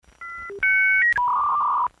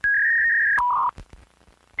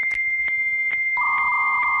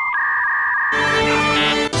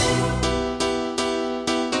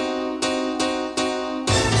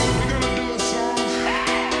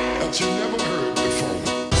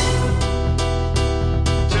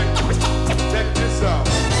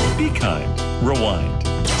Be kind. Rewind.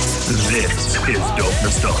 This is Dope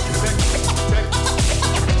Nostalgia.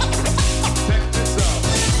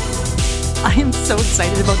 I am so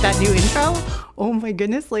excited about that new intro. Oh my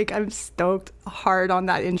goodness, like I'm stoked hard on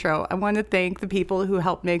that intro. I want to thank the people who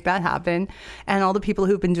helped make that happen and all the people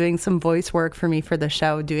who've been doing some voice work for me for the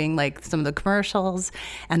show, doing like some of the commercials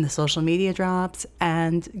and the social media drops.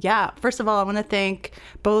 And yeah, first of all, I want to thank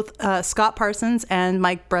both Scott Parsons and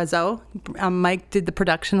Mike Brezzo. Mike did the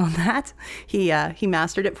production on that. He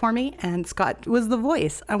mastered it for me, and Scott was the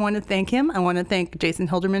voice. I want to thank him. I want to thank Jason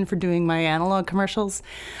Hilderman for doing my analog commercials.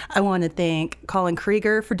 I want to thank Colin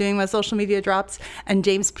Krieger for doing my social media drops, and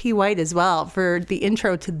James P. White as well for the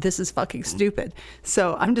intro to This Is Fucking Stupid.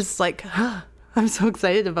 So I'm just like, I'm so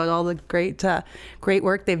excited about all the great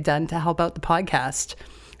work they've done to help out the podcast.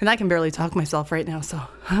 And I can barely talk myself right now, so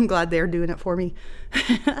I'm glad they're doing it for me.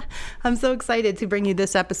 I'm so excited to bring you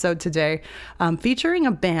this episode today, featuring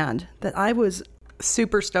a band that I was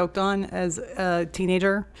super stoked on as a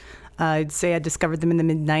teenager. I'd say I discovered them in the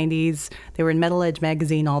mid-90s. They were in Metal Edge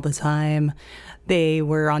magazine all the time. They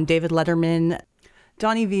were on David Letterman.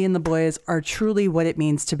 Donnie V and the Boys are truly what it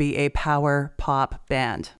means to be a power pop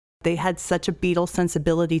band. They had such a Beatles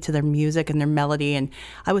sensibility to their music and their melody, and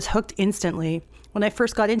I was hooked instantly. When I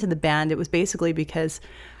first got into the band, it was basically because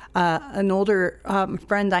an older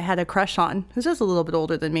friend I had a crush on, who's just a little bit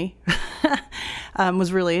older than me,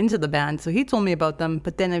 was really into the band. So he told me about them,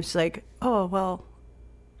 but then I was like, oh, well,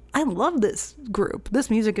 I love this group. This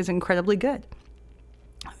music is incredibly good.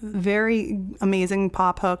 Very amazing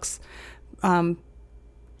pop hooks,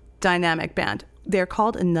 dynamic band. They're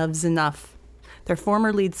called Enough's Enough. Their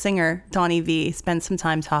former lead singer, Donnie V, spent some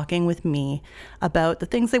time talking with me about the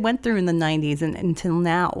things they went through in the 90s and until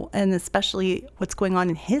now, and especially what's going on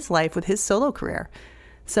in his life with his solo career.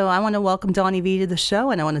 So I want to welcome Donnie V to the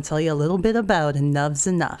show, and I want to tell you a little bit about Enough's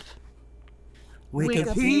Enough.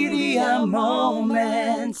 Wikipedia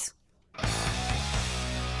moments.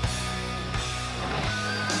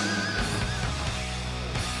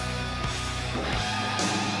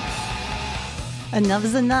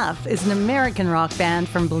 Enough's Enough is an American rock band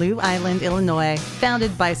from Blue Island, Illinois,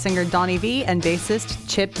 founded by singer Donnie V and bassist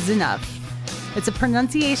Chip Z'Nuff. It's a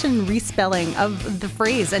pronunciation respelling of the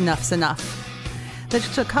phrase enough's enough. The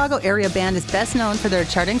Chicago area band is best known for their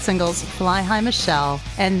charting singles Fly High Michelle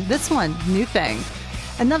and this one, New Thing.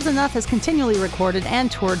 Enough's Enough has continually recorded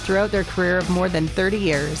and toured throughout their career of more than 30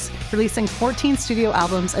 years, releasing 14 studio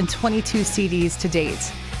albums and 22 CDs to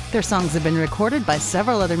date. Their songs have been recorded by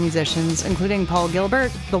several other musicians, including Paul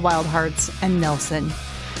Gilbert, The Wild Hearts, and Nelson.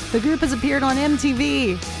 The group has appeared on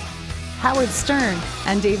MTV, Howard Stern,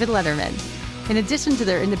 and David Letterman. In addition to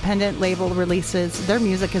their independent label releases, their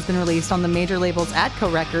music has been released on the major labels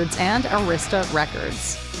Atco Records and Arista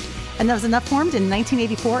Records. Enough's Enough formed in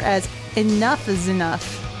 1984 as Enough is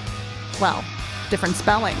Enough. Well, different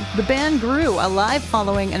spelling. The band grew a live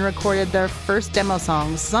following and recorded their first demo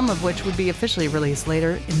songs, some of which would be officially released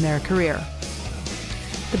later in their career.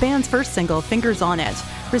 The band's first single, Fingers on It,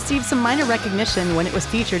 received some minor recognition when it was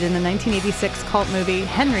featured in the 1986 cult movie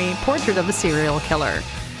Henry, Portrait of a Serial Killer.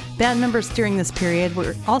 Band members during this period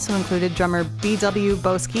were also included drummer B.W.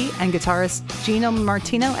 Boski and guitarist Gino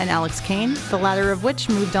Martino and Alex Kane, the latter of which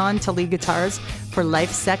moved on to lead guitars for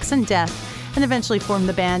Life, Sex, and Death, and eventually formed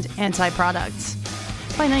the band Anti-Products.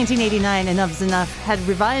 By 1989, Enough's Enough had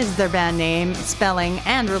revised their band name, spelling,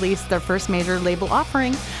 and released their first major label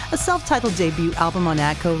offering, a self-titled debut album on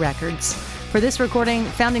Atco Records. For this recording,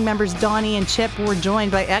 founding members Donnie and Chip were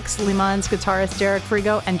joined by ex-Le Mans guitarist Derek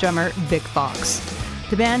Frigo and drummer Vic Fox.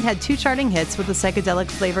 The band had two charting hits with the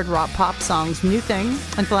psychedelic-flavored rock pop songs New Thing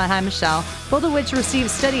and Fly High Michelle, both of which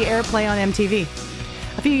received steady airplay on MTV.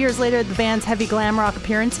 A few years later, the band's heavy glam rock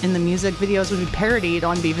appearance in the music videos would be parodied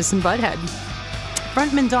on Beavis and Butthead.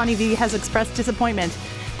 Frontman Donnie V has expressed disappointment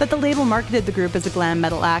that the label marketed the group as a glam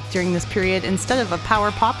metal act during this period instead of a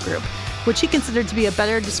power pop group, which he considered to be a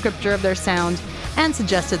better descriptor of their sound, and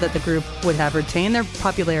suggested that the group would have retained their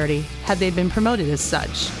popularity had they been promoted as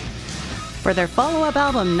such. For their follow-up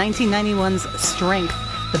album, 1991's Strength,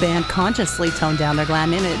 the band consciously toned down their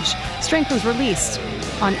glam image. Strength was released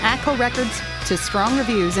on Atco Records to strong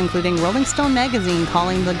reviews, including Rolling Stone magazine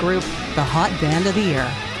calling the group the hot band of the year.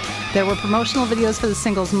 There were promotional videos for the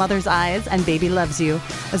singles Mother's Eyes and Baby Loves You,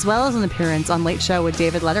 as well as an appearance on Late Show with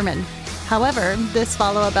David Letterman. However, this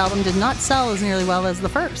follow-up album did not sell as nearly well as the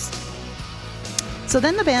first. So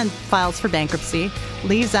then the band files for bankruptcy,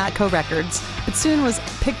 leaves Atco Records, but soon was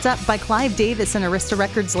picked up by Clive Davis and Arista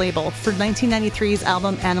Records label for 1993's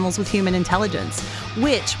album Animals with Human Intelligence,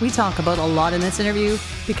 which we talk about a lot in this interview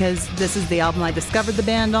because this is the album I discovered the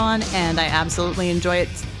band on and I absolutely enjoy it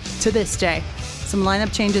to this day. Some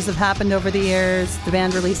lineup changes have happened over the years. The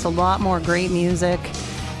band released a lot more great music,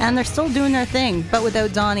 and they're still doing their thing, but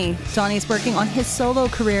without Donnie. Donnie's working on his solo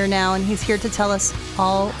career now, and he's here to tell us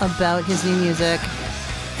all about his new music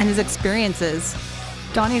and his experiences.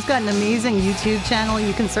 Donnie's got an amazing YouTube channel.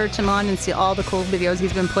 You can search him on and see all the cool videos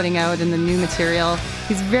he's been putting out and the new material.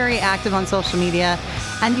 He's very active on social media.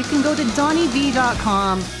 And you can go to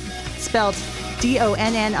DonnieVie.com, spelled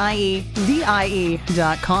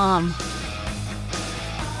DonnieVie.com.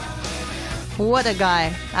 What a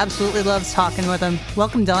guy. Absolutely loves talking with him.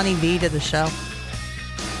 Welcome Donnie V to the show.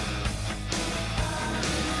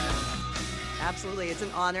 Absolutely. It's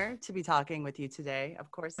an honor to be talking with you today.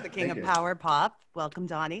 Of course, the king of power pop. Welcome,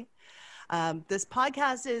 Donnie. This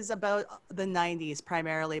podcast is about the 90s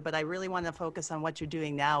primarily, but I really want to focus on what you're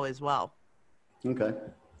doing now as well. Okay.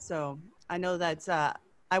 So I know that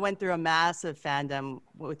I went through a massive fandom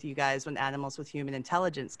with you guys when Animals with Human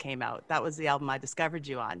Intelligence came out. That was the album I discovered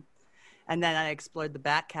you on. And then I explored the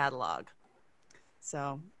back catalog.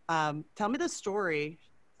 So tell me the story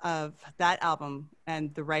of that album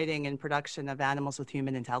and the writing and production of Animals with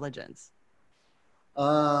Human Intelligence.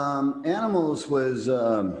 Animals was,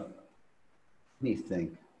 let me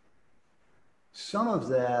think. Some of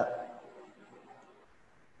that,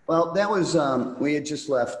 well, that was, we had just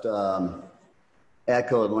left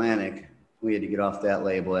Echo Atlantic. We had to get off that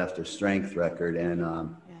label after Strength record,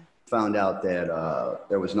 and found out that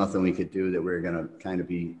there was nothing we could do, that we were going to kind of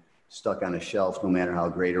be stuck on a shelf no matter how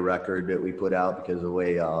great a record that we put out, because of the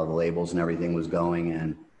way the labels and everything was going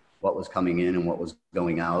and what was coming in and what was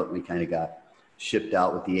going out. We kind of got shipped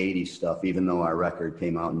out with the 80s stuff, even though our record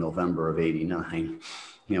came out in November of 89,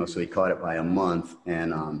 you know, so we caught it by a month.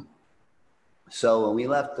 And so when we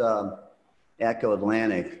left Echo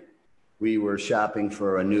Atlantic, we were shopping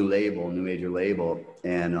for a new label, new major label,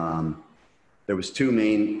 and there was two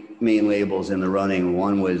main labels in the running.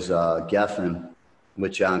 One was Geffen,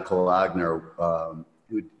 with John Cologner,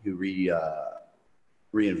 who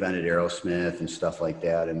reinvented Aerosmith and stuff like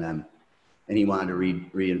that, and he wanted to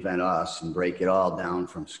reinvent us and break it all down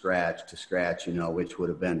from scratch to scratch, you know, which would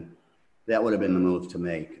have been the move to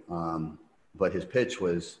make. But his pitch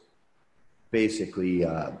was basically,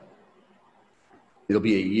 it'll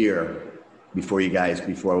be a year before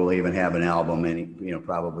we'll even have an album, and you know,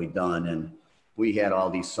 probably done. And we had all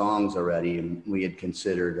these songs already, and we had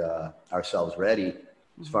considered ourselves ready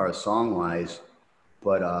as far as song-wise.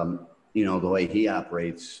 But, you know, the way he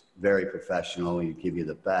operates, very professional. He'd give you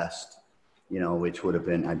the best, you know, which would have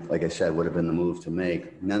been, like I said, would have been the move to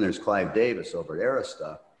make. And then there's Clive Davis over at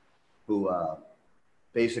Arista, who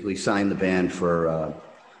basically signed the band for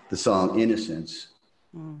the song Innocence,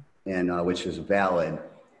 and which is a ballad.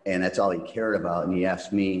 And that's all he cared about. And he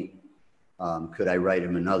asked me, could I write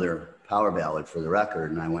him another power ballad for the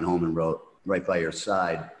record? And I went home and wrote Right By Your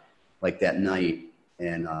Side like that night,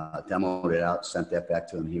 and demoed it out, sent that back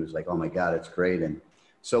to him. He was like, oh my God, it's great. And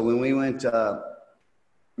so when we went,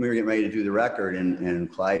 we were getting ready to do the record,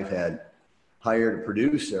 and Clive had hired a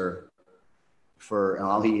producer for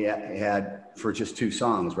all he had for just two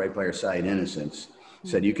songs, Right By Your Side, Innocence.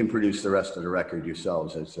 Said, you can produce the rest of the record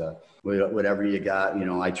yourselves. It's whatever you got, you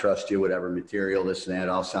know, I trust you, whatever material, this and that,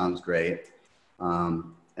 all sounds great.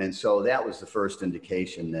 And so that was the first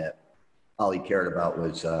indication that all he cared about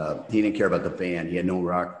was, he didn't care about the band. He had no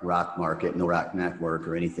rock market, no rock network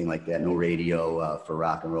or anything like that, no radio for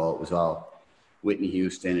rock and roll. It was all Whitney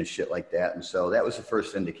Houston and shit like that. And so that was the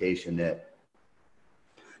first indication that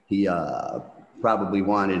he probably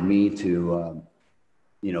wanted me to,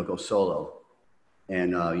 you know, go solo.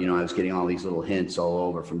 And, you know, I was getting all these little hints all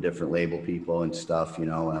over from different label people and stuff, you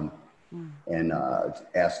know, and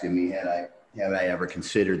asking me, had I ever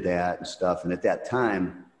considered that and stuff. And at that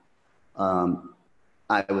time,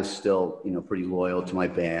 I was still, you know, pretty loyal to my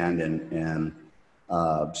band. And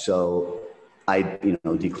so I, you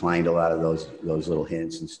know, declined a lot of those little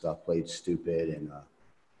hints and stuff, played stupid.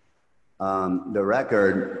 And the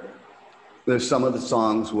record, there's some of the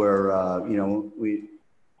songs where, you know,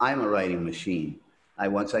 I'm a writing machine.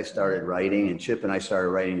 Once I started writing, and Chip and I started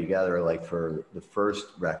writing together, like for the first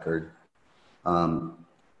record,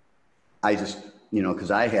 I just, you know,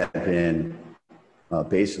 because I had been,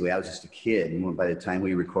 basically, I was just a kid. And by the time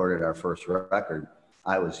we recorded our first record,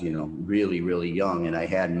 I was, you know, really, really young, and I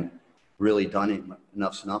hadn't really done it.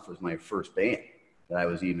 Enough's Snuff was my first band that I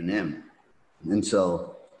was even in. And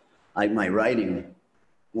so my writing,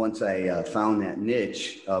 once I found that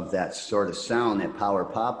niche of that sort of sound, that power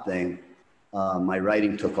pop thing, my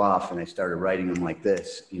writing took off, and I started writing them like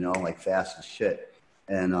this, you know, like fast as shit.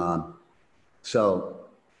 And so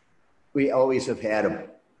we always have had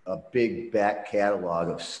a big back catalog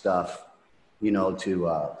of stuff, you know,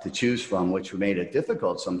 to choose from, which made it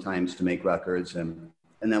difficult sometimes to make records. And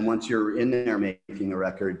then once you're in there making a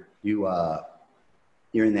record,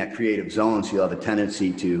 you're in that creative zone, so you have a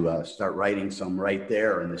tendency to start writing some right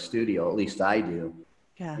there in the studio. At least I do.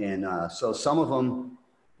 Yeah. And so some of them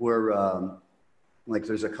were like,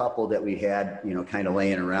 there's a couple that we had, you know, kind of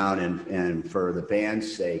laying around, and for the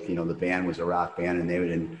band's sake, you know, the band was a rock band, and they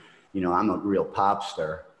would, and you know, I'm a real pop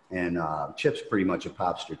star, and Chip's pretty much a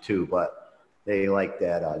pop star too, but they like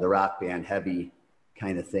that the rock band heavy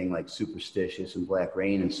kind of thing, like Superstitious and Black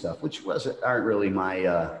Rain and stuff, which aren't really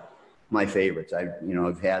my favorites.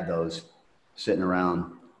 I've had those sitting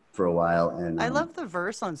around for a while, and I love the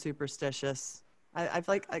verse on Superstitious. I've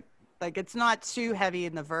like it's not too heavy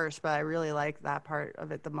in the verse, but I really like that part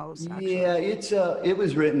of it the most. Actually. Yeah, it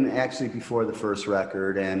was written actually before the first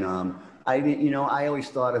record, and I always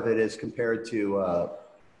thought of it as compared to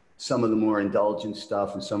some of the more indulgent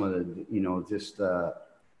stuff and some of the, you know, just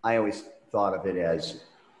I always thought of it as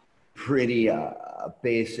pretty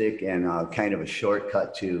basic and kind of a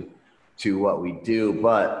shortcut to what we do,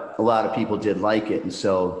 but a lot of people did like it, and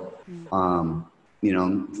so you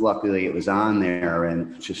know, luckily it was on there,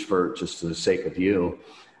 and just for the sake of you.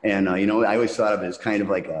 And you know, I always thought of it as kind of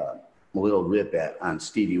like a little rip on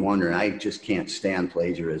Stevie Wonder, and I just can't stand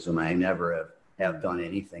plagiarism. I never have done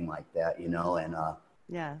anything like that, you know. And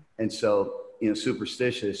yeah, and so, you know,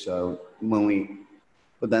 Superstitious,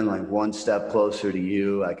 but then like One Step Closer to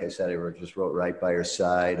You, like I said, I just wrote Right by Your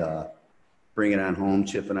Side. Bring It On Home,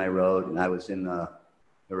 Chip and I wrote, and I was in the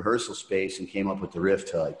rehearsal space and came up with the riff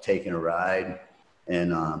to like Taking a Ride,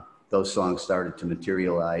 and those songs started to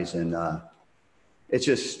materialize, and it's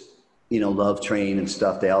just, you know, Love Train and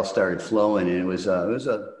stuff, they all started flowing, and it was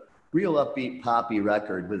a real upbeat poppy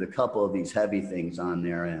record with a couple of these heavy things on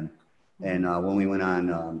there. And when we went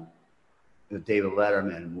on with David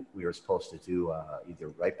Letterman, we were supposed to do either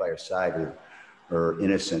Right by Your Side or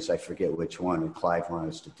Innocence, I forget which one, and Clive wanted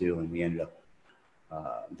us to do, and we ended up,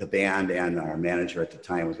 the band and our manager at the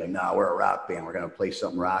time was like, no, we're a rock band, we're going to play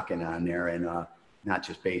something rocking on there, and not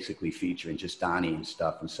just basically featuring just Donnie and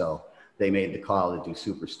stuff. And so they made the call to do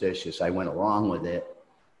Superstitious. I went along with it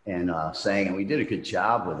and sang, and we did a good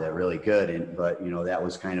job with it, really good. But you know, that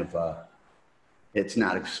was kind of it's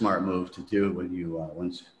not a smart move to do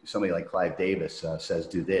when somebody like Clive Davis says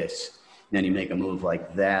do this, and then you make a move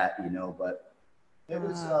like that, you know. But it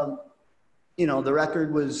was you know, the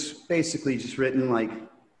record was basically just written like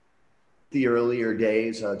the earlier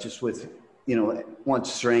days, just with, you know,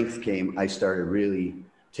 once Strength came, I started really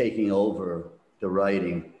taking over the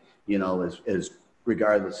writing, you know, as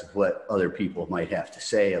regardless of what other people might have to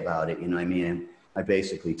say about it, you know what I mean? And I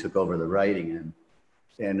basically took over the writing,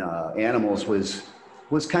 and Animals was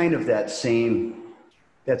kind of that same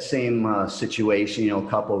situation, you know, a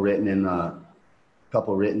couple written in the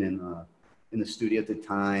studio at the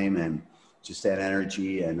time, and just that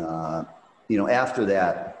energy. And you know, after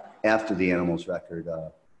the Animals record,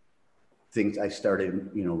 things, I started,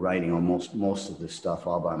 you know, writing almost most of this stuff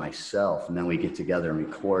all by myself, and then we get together and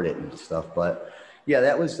record it and stuff. But yeah,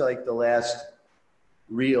 that was like the last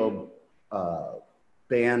real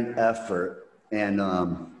band effort. And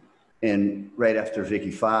right after Vicky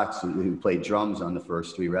Fox, who played drums on the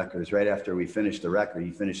first three records, right after we finished the record, he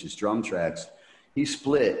finished his drum tracks, he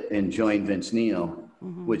split and joined Vince Neil,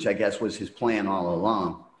 which I guess was his plan all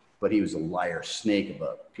along. But he was a liar snake of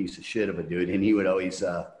a piece of shit of a dude, and he would always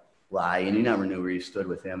lie, and you never knew where you stood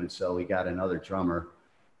with him. And so we got another drummer,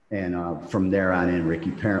 and from there on in,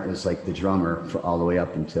 Ricky Parent was like the drummer for all the way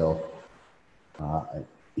up until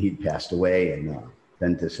he passed away, and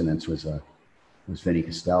then Dissonance was Vinny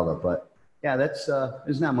Costello. But yeah, that's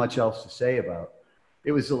there's not much else to say about.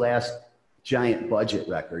 It was the last giant budget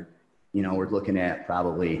record. You know, we're looking at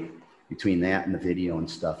probably between that and the video and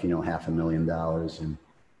stuff, you know, $500,000, and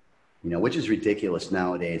you know, which is ridiculous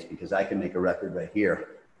nowadays, because I can make a record right here.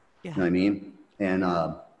 Yeah. You know what I mean? And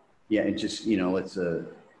yeah, it just, you know, it's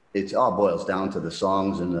all boils down to the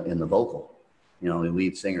songs and the vocal, you know, the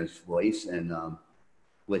lead singer's voice, and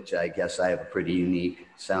which I guess I have a pretty unique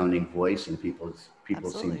sounding voice, and people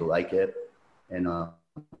Absolutely. Seem to like it. And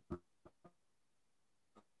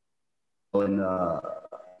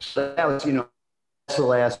so that was, you know, that's the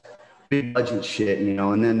last big budget shit, you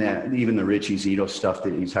know. And then even the Richie Zito stuff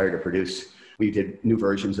that he's hired to produce, we did new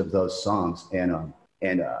versions of those songs, and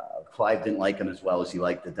Clive didn't like them as well as he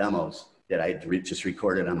liked the demos that I had just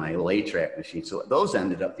recorded on my little 8-track machine. So those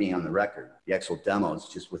ended up being on the record, the actual demos,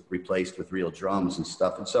 just replaced with real drums and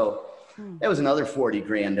stuff. And so that was another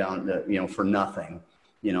 $40,000 down, you know, for nothing,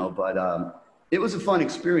 you know. But it was a fun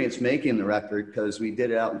experience making the record because we did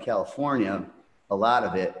it out in California, a lot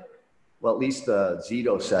of it. Well, at least the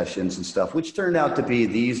Zito sessions and stuff, which turned out to be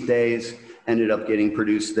these days, ended up getting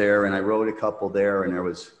produced there. And I wrote a couple there, and there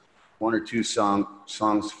was one or two songs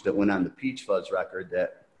that went on the Peach Fuzz record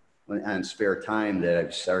that went on Spare Time that I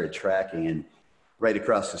started tracking. And right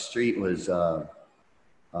across the street was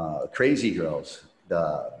Crazy Girls,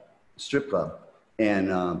 the strip club.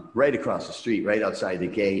 And right across the street, right outside the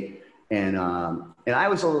gate. And I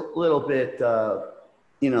was a little bit, I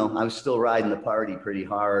was still riding the party pretty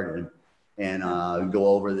hard, and go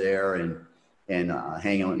over there and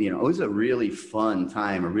hang out. It was a really fun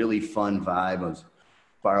time, a really fun vibe. I was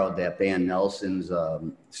borrowed that band Nelson's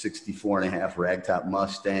 64 and a half ragtop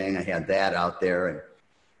Mustang. I had that out there, and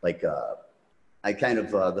I kind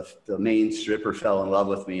of, the main stripper fell in love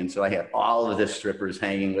with me. And so I had all of the strippers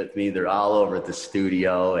hanging with me. They're all over at the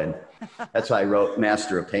studio. And that's why I wrote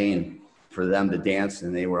Master of Pain for them to dance.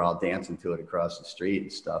 And they were all dancing to it across the street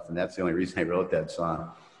and stuff. And that's the only reason I wrote that song.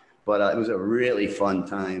 But it was a really fun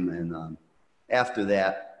time. And after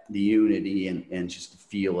that, the unity and just the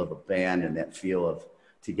feel of a band and that feel of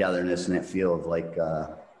togetherness and that feel of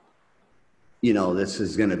this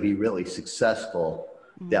is going to be really successful.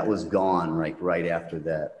 That was gone right after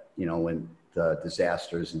that, when the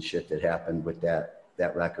disasters and shit that happened with that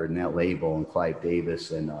record and that label and Clive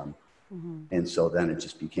Davis and so then it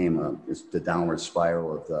just became the downward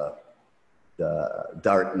spiral of the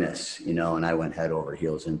darkness, and I went head over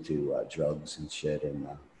heels into drugs and shit.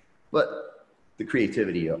 But the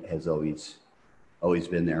creativity has always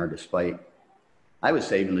been there, despite I would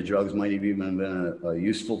say even the drugs might have even been a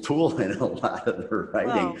useful tool in a lot of the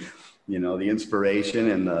writing. Wow. The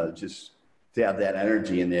inspiration and just to have that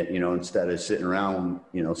energy in it, instead of sitting around,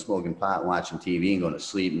 smoking pot, and watching TV and going to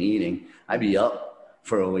sleep and eating, I'd be up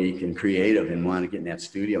for a week and creative and want to get in that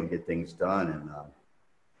studio and get things done.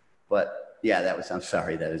 But yeah, I'm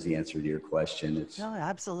sorry, that is the answer to your question. No,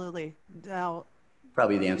 absolutely. Now,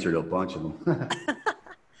 probably the answer to a bunch of them.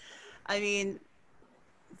 I mean,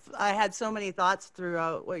 I had so many thoughts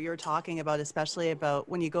throughout what you're talking about, especially about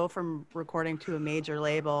when you go from recording to a major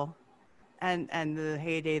label and the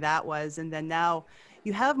heyday that was, and then now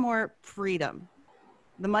you have more freedom.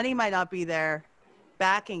 The money might not be there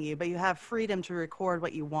backing you, but you have freedom to record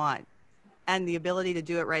what you want and the ability to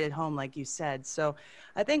do it right at home, like you said. So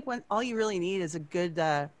I think when all you really need is a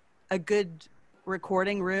good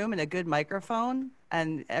recording room and a good microphone,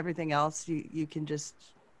 and everything else you can just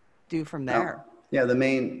do from there. Yeah, the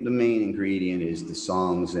main ingredient is the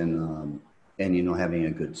songs and having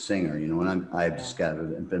a good singer, and I've just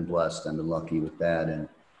been blessed. I've been lucky with that. And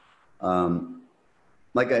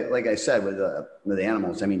like I said with the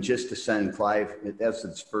Animals, I mean, just to send Clive, that's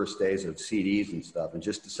its first days of CDs and stuff, and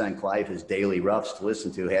just to send Clive his daily roughs to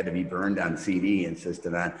listen to had to be burned on CD,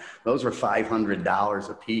 insisted on. Those were $500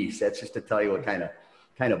 a piece. That's just to tell you what kind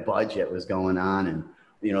of budget was going on. And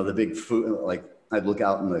the big food, I'd look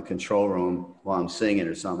out in the control room while I'm singing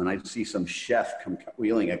or something. I'd see some chef come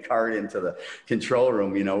wheeling a cart into the control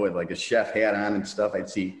room, with a chef hat on and stuff. I'd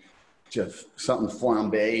see just something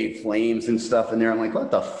flambe, flames and stuff in there. I'm like,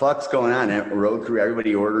 what the fuck's going on? And road crew,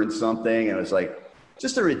 everybody ordering something. And it was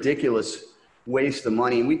just a ridiculous waste of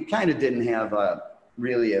money. And we kind of didn't have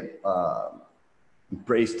really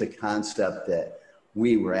embraced the concept that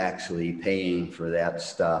we were actually paying for that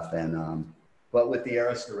stuff. And but with the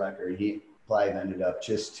Arista record, Clive ended up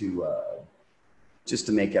just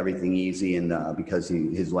to make everything easy, and because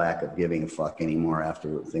his lack of giving a fuck anymore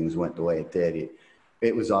after things went the way it did,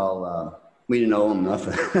 it was all we didn't owe him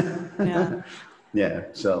nothing. Yeah. Yeah.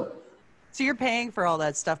 So you're paying for all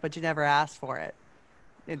that stuff, but you never asked for it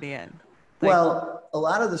in the end. Well, a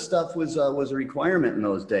lot of the stuff was a requirement in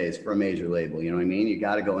those days for a major label. You know what I mean? You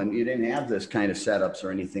got to go, and you didn't have this kind of setups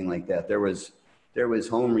or anything like that. There was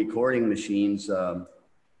home recording machines.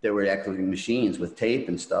 There were actually machines with tape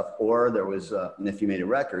and stuff, or there was, and if you made a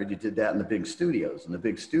record, you did that in the big studios. And the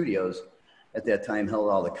big studios at that time held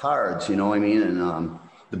all the cards, you know what I mean? And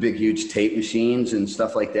the big, huge tape machines and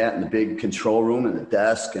stuff like that, and the big control room and the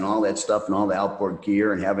desk and all that stuff and all the outboard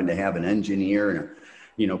gear, and having to have an engineer and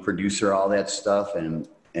a producer, all that stuff, and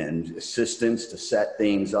assistants to set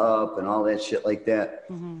things up and all that shit like that.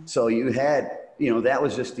 Mm-hmm. So you had, that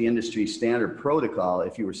was just the industry standard protocol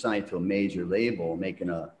if you were signed to a major label making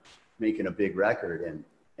a big record.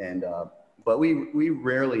 But we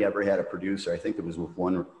rarely ever had a producer. I think it was with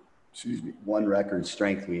one record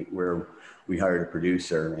Strength where we hired a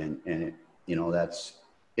producer, and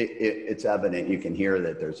it's evident. You can hear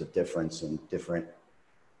that there's a difference in different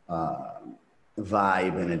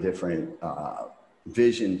vibe and a different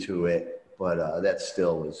vision to it. but that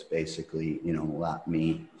still was basically, you know, a lot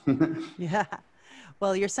me. Yeah.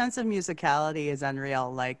 Well, your sense of musicality is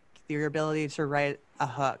unreal. Like your ability to write a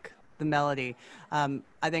hook, the melody. I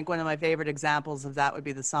think one of my favorite examples of that would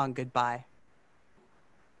be the song Goodbye.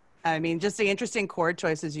 I mean, just the interesting chord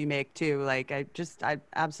choices you make too. Like I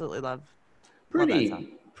absolutely love that song.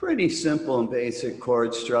 Pretty simple and basic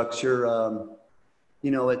chord structure. You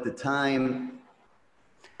know, at the time,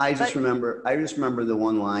 I just remember the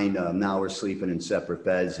one line, now we're sleeping in separate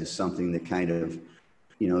beds, is something that kind of,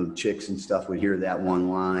 you know, chicks and stuff would hear that one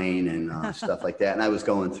line and stuff like that. And I was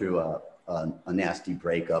going through a nasty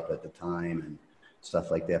breakup at the time and stuff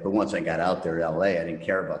like that. But once I got out there to LA, I didn't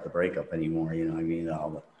care about the breakup anymore. You know what I mean? All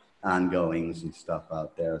the ongoings and stuff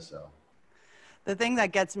out there. So the thing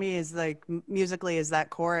that gets me is like musically is that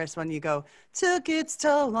chorus when you go, took its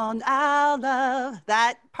toll on our love.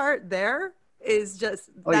 That part there is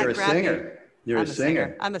just. Oh, you're a singer. You're a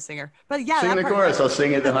singer. I'm a singer. But yeah. Sing the chorus. I'll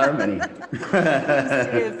sing it the harmony.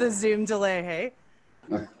 If the Zoom delay, hey?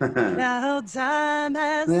 Now time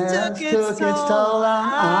has took its toll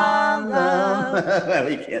on our love.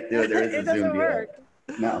 We can't do it. There is a Zoom delay.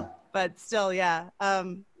 No. But still, yeah.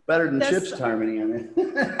 Better than Chip's harmony on it.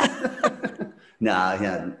 Nah,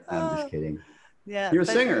 yeah, I'm just kidding. Yeah. You're a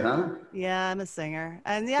singer, huh? Yeah, I'm a singer.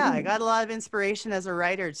 And yeah, I got a lot of inspiration as a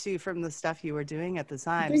writer too from the stuff you were doing at the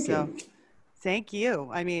time. Thank you.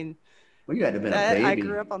 I mean, well, you had to have been a baby. I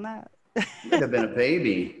grew up on that. You had to have been a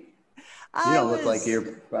baby. You don't look like you're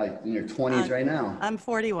probably in your 20s right now. I'm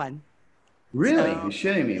 41. Really? So, you're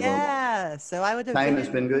shitting me. Yeah. Well, so I would have time has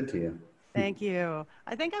been good to you. Thank you.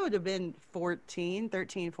 I think I would have been 13,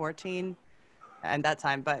 14 at that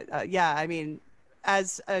time. But yeah, I mean,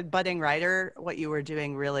 as a budding writer, what you were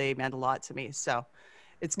doing really meant a lot to me. So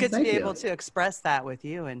it's good to be able to express that with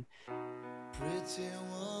you. And pretty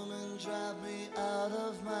woman drive me out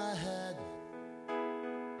of my head.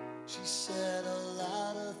 She said a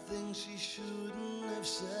lot of things she shouldn't have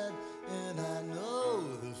said, and I know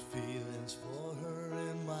the feelings for her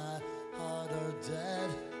in my heart are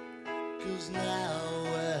dead. 'Cause now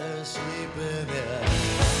we're sleeping in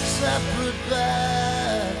separate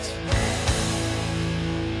beds.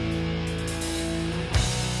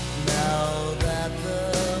 Now that the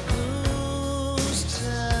blues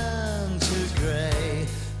turn to gray,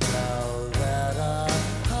 now that our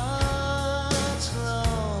hearts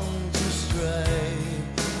long to stray,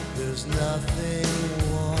 there's nothing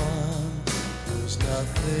warm, there's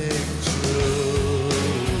nothing true.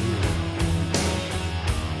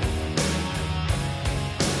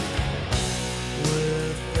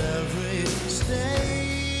 With every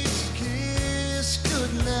stage kiss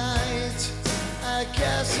goodnight, I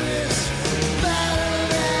guess it's better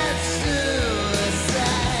than suicide.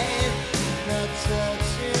 Not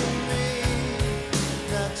touching me,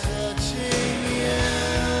 not touching you.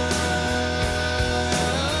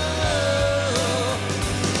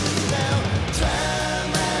 Now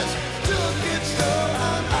time has took its toll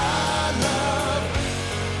on our love,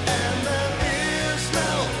 and there is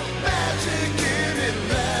no magic in it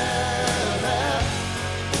left.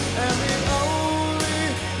 And the only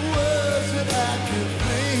words that I can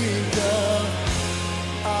think of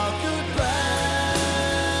are goodbye.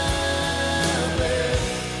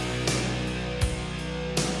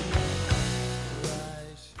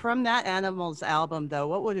 from that Animals album, though,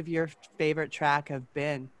 what would have your favorite track have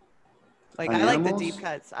been? Like, On I like the Animals? deep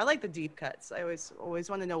cuts. I like the deep cuts. I always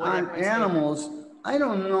want to know what On everyone's Animals, I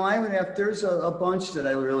don't know. I would have. There's a bunch that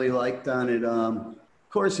I really liked on it. Of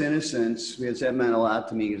course, Innocence, because that meant a lot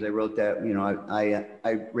to me. Because I wrote that. You know,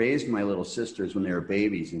 I raised my little sisters when they were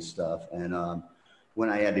babies and stuff. And when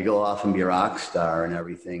I had to go off and be a rock star and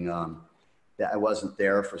everything, that I wasn't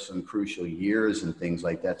there for some crucial years and things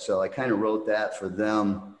like that. So I kind of wrote that for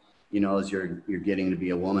them. You know, as you're getting to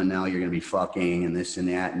be a woman now, you're going to be fucking and this and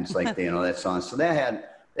that, and it's like you know that song. So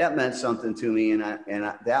that meant something to me, and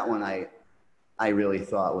that one I really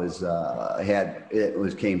thought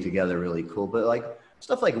came together really cool. But like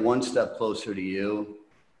stuff like One Step Closer to You,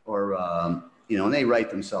 or you know, and they write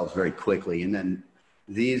themselves very quickly. And then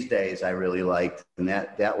These Days I really liked, and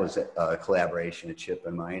that was a collaboration of Chip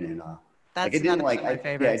and mine. And That's like, I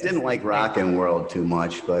didn't like Rockin' World too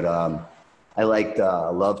much, but I liked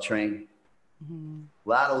Love Train. Mm-hmm. A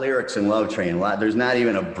lot of lyrics in Love Train. There's not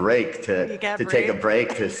even a break to take a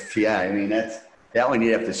break. I mean, that one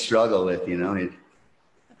you'd have to struggle with, you know.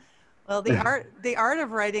 Well, the art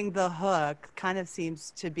of writing the hook kind of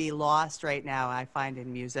seems to be lost right now, I find,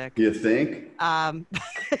 in music. You think?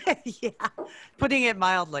 Yeah, putting it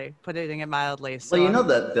mildly. So, well, you know,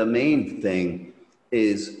 the main thing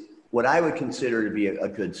is what I would consider to be a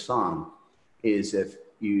good song is if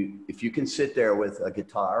if you can sit there with a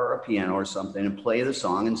guitar or a piano or something and play the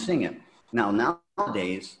song and sing it.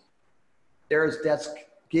 Nowadays, that's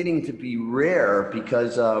getting to be rare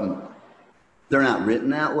because they're not written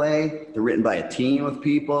that way. They're written by a team of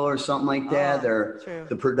people or something like that.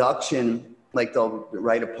 The production, like they'll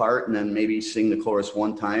write a part and then maybe sing the chorus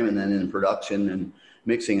one time, and then in production and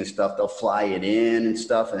mixing and stuff, they'll fly it in and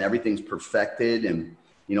stuff, and everything's perfected and,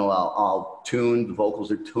 you know, all tuned. The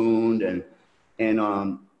vocals are tuned and you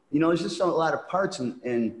know, there's just a lot of parts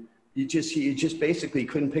and you just basically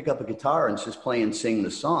couldn't pick up a guitar and just play and sing the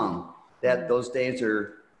song. Those days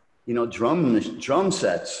are, you know, drum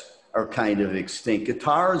sets are kind of extinct.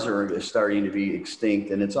 Guitars are starting to be extinct,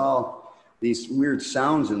 and it's all these weird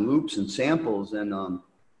sounds and loops and samples. And,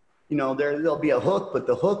 you know, there'll be a hook, but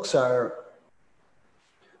the hooks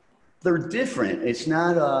they're different. It's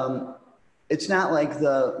not like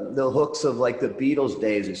the hooks of like the Beatles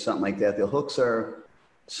days or something like that. The hooks are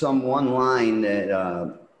some one line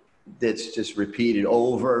that's just repeated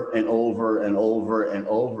over and over and over and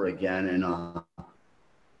over again. And,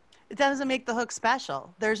 it doesn't make the hook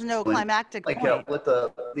special. There's no climactic point. With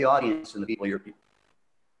the audience and the people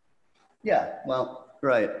yeah, well,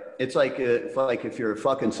 right. It's like if you're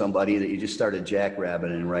fucking somebody that you just started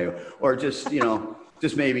jackrabbing, right? Or just, you know,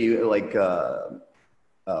 just maybe like,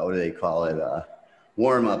 what do they call it?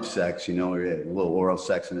 Warm-up sex, you know, a little oral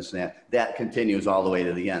sex and this and that. That continues all the way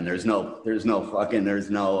to the end. There's no fucking, you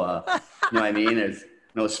know what I mean? There's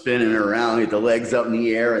no spinning around with the legs up in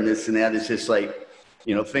the air and this and that. It's just like,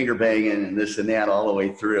 you know, finger banging and this and that all the way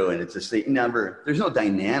through. And it's just, there's no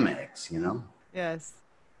dynamics, you know? Yes,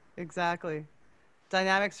 exactly.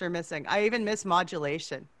 Dynamics are missing. I even miss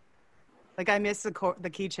modulation. Like I miss the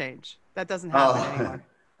key change. That doesn't happen anymore.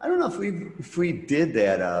 I don't know if we did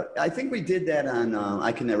that. I think we did that on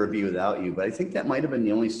I Can Never Be Without You, but I think that might have been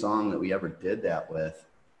the only song that we ever did that with.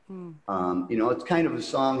 You know, it's kind of a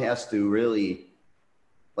song has to really,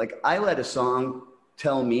 like I let a song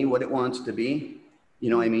tell me what it wants to be. You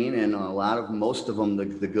know what I mean? And most of them,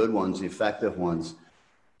 the good ones, the effective ones,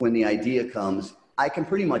 when the idea comes, I can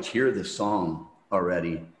pretty much hear the song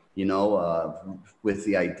already, you know, with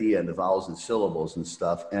the idea and the vowels and syllables and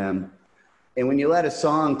stuff. And when you let a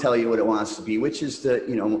song tell you what it wants to be, which is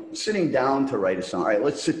you know, sitting down to write a song. All right,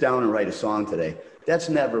 let's sit down and write a song today. That's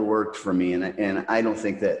never worked for me. And I don't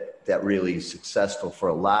think that really is successful for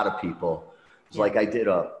a lot of people. It's like I did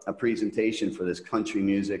a presentation for this country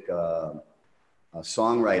music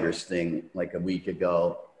songwriters thing like a week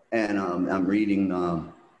ago, and I'm reading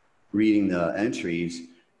the entries,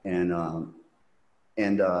 and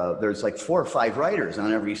there's like 4 or 5 writers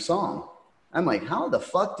on every song. I'm like, how the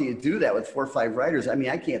fuck do you do that with 4 or 5 writers? I mean,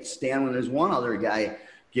 I can't stand when there's one other guy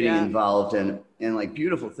getting involved. And like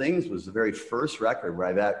Beautiful Things was the very first record where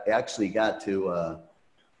I've actually got to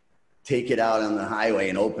take it out on the highway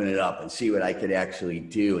and open it up and see what I could actually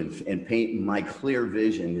do and paint my clear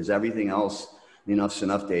vision, because everything else, Enough's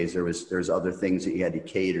Enough days, there's other things that you had to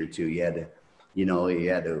cater to. You had to,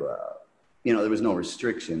 there was no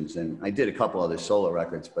restrictions. And I did a couple other solo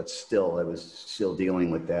records, but still, I was still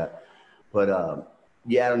dealing with that. But I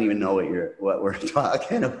don't even know what we're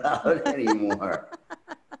talking about anymore.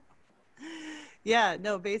 Yeah,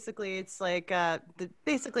 no, basically it's like,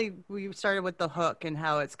 basically we started with the hook and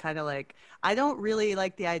how it's kind of like, I don't really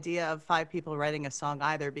like the idea of 5 people writing a song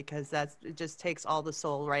either, because it just takes all the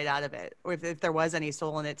soul right out of it. Or if there was any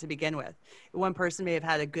soul in it to begin with. One person may have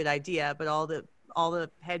had a good idea, but all the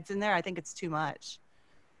heads in there, I think it's too much.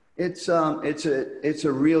 It's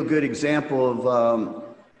a real good example of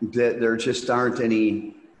that there just aren't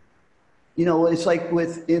any. It's like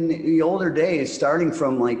in the older days, starting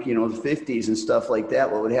from the 50s and stuff like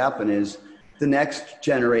that, what would happen is the next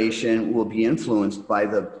generation will be influenced by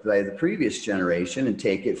the previous generation and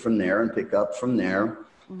take it from there and pick up from there.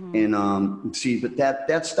 Mm-hmm. And but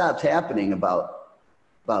that stopped happening about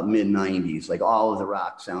mid 90s. Like all of the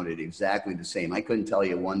rock sounded exactly the same. I couldn't tell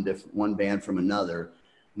you one band from another,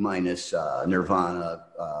 minus Nirvana,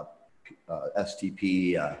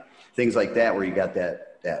 STP, things like that, where you got that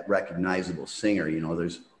recognizable singer,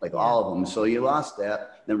 there's all of them. So you lost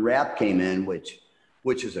that. Then rap came in, which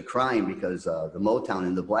is a crime, because the Motown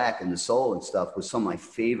and the black and the soul and stuff was some of my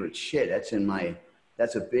favorite shit.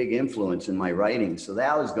 That's a big influence in my writing. So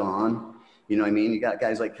that was gone. You know what I mean? You got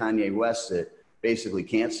guys like Kanye West that basically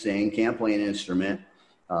can't sing, can't play an instrument,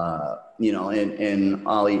 and he's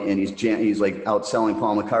like outselling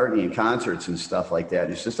Paul McCartney in concerts and stuff like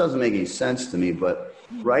that. It just doesn't make any sense to me. But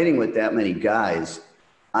writing with that many guys,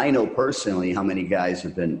 I know personally how many guys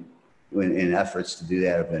have been, in efforts to do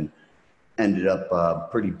that, have been ended up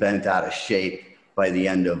pretty bent out of shape by the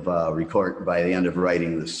end of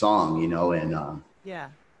writing the song, you know, Yeah.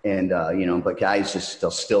 and you know, but guys just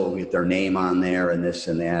they'll still get their name on there and this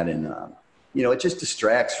and that, and you know, it just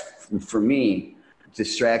distracts for me.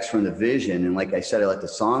 Distracts from the vision, and like I said, I let the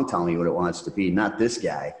song tell me what it wants to be, not this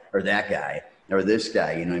guy or that guy or this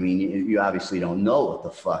guy. You know what I mean? You obviously don't know what the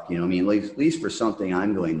fuck, you know what I mean? At least for something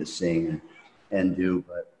I'm going to sing and do.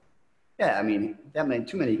 But yeah, I mean, that made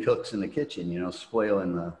too many cooks in the kitchen, you know,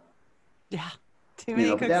 spoiling the. Yeah. Too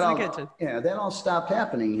many cooks in the kitchen. Yeah, that all stopped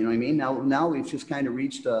happening. You know what I mean? Now we've just kind of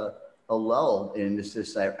reached a lull, and it's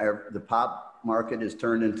just the pop market has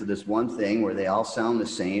turned into this one thing where they all sound the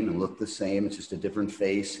same and look the same. It's just a different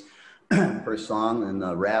face per song, and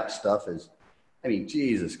the rap stuff is, I mean,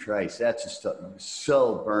 Jesus Christ, that's just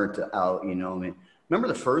so burnt out. You know, I mean, remember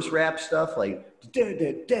the first rap stuff, like like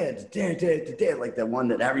the one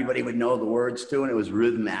that everybody would know the words to, and it was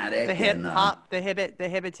rhythmic. The hip hop, the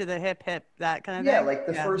hibbit to the hip, that kind of thing. Yeah, like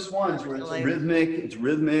the first ones where it's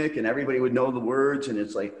rhythmic, and everybody would know the words, and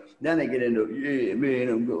it's like, then they get into, yeah, man,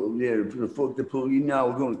 I'm going there to fuck the police. Now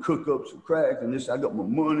we're going to cook up some crack, and this, I got my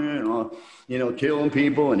money, and all, you know, killing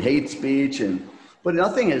people and hate speech, but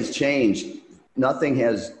nothing has changed. Nothing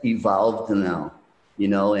has evolved to now, you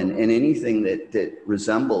know, and anything that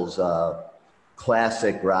resembles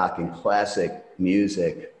classic rock and classic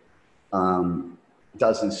music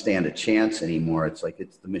doesn't stand a chance anymore. It's like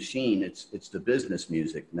it's the machine. It's the business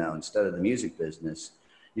music now instead of the music business.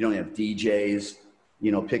 You don't have DJs,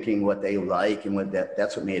 you know, picking what they like, and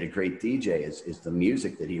that's what made a great DJ is the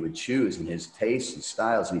music that he would choose and his tastes and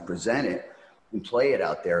styles, and he present it and play it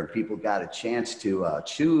out there, and people got a chance to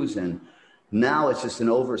choose. And now it's just an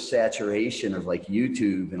oversaturation of like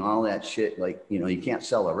YouTube and all that shit. Like, you know, you can't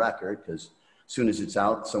sell a record because as soon as it's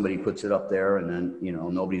out, somebody puts it up there, and then, you know,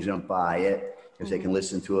 nobody's going to buy it because they can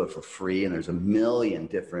listen to it for free. And there's a million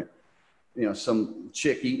different, you know, some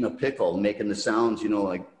chick eating a pickle, making the sounds, you know,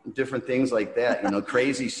 like different things like that, you know,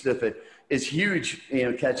 crazy stuff. It's huge, you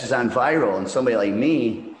know, catches on viral. And somebody like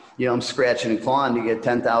me, you know, I'm scratching and clawing to get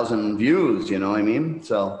 10,000 views, you know what I mean?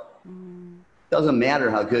 So it doesn't matter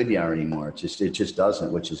how good you are anymore. It just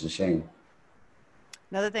doesn't, which is a shame.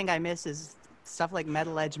 Another thing I miss is stuff like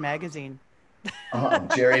Metal Edge magazine. Oh,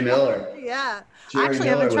 Jerry Miller. Yeah. Jerry Actually,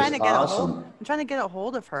 Miller I'm trying to get a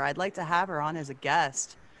hold of her. I'd like to have her on as a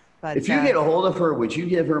guest. But if you get a hold of her, would you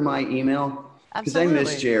give her my email? Because I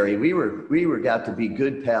miss Jerry. We got to be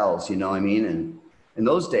good pals, you know what I mean? And in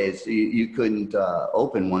those days, you couldn't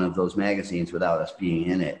open one of those magazines without us being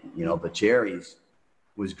in it, you know. But Jerry's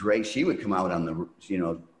was great. She would come out on the, you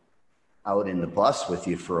know, out in the bus with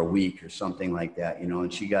you for a week or something like that, you know,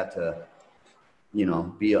 and she got to, you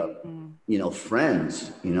know, be you know,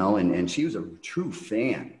 friends, you know, and she was a true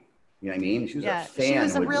fan. You know what I mean? She was a fan. She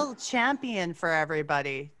was a real champion for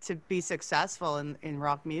everybody to be successful in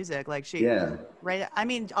rock music. Like right. I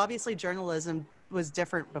mean, obviously journalism was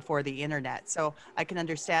different before the internet. So I can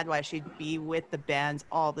understand why she'd be with the bands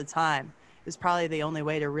all the time. It was probably the only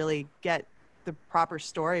way to really get the proper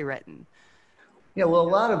story written. Yeah, well, a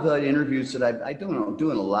lot of the interviews that I'm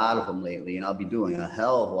doing a lot of them lately, and I'll be doing a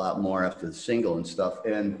hell of a lot more after the single and stuff.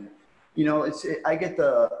 And, you know,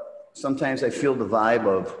 sometimes I feel the vibe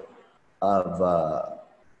of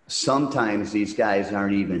sometimes these guys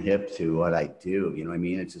aren't even hip to what I do. You know what I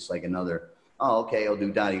mean? It's just like another, oh, okay, I'll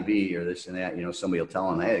do Donnie B or this and that. You know, somebody will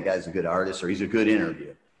tell him, hey, the guy's a good artist, or he's a good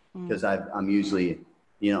interview. Because I'm usually,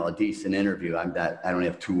 you know, a decent interview. I don't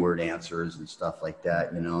have 2-word answers and stuff like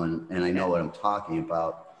that, you know, and I know what I'm talking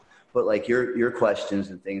about. But like your questions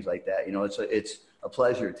and things like that, you know, it's a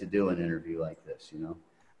pleasure to do an interview like this, you know.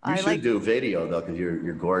 You should do video though, because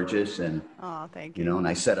you're gorgeous, and oh, thank you. You know, and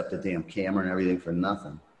I set up the damn camera and everything for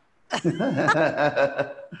nothing.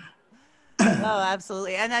 Oh,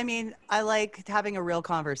 absolutely. And I mean, I like having a real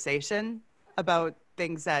conversation about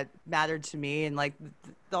things that mattered to me, and like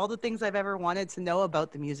all the things I've ever wanted to know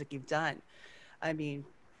about the music you've done. I mean,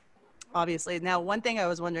 obviously. Now, one thing I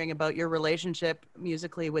was wondering about your relationship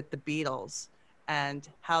musically with the Beatles and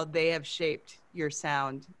how they have shaped your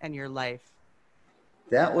sound and your life.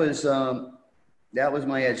 That was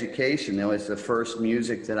my education. That was the first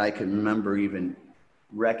music that I can remember even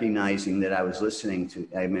recognizing that I was listening to.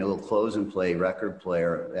 I made a little close and play record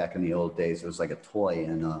player back in the old days. It was like a toy,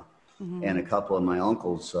 and a couple of my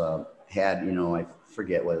uncles had, you know, I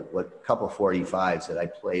forget what couple 45s that I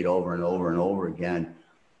played over and over and over again.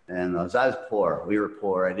 And as I was poor, we were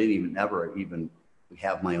poor. I didn't never even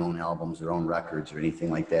have my own albums or own records or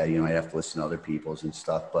anything like that. You know, I'd have to listen to other people's and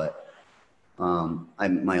stuff, but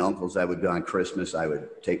my uncles, I would go on Christmas, I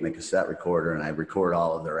would take my cassette recorder and I'd record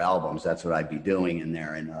all of their albums. That's what I'd be doing in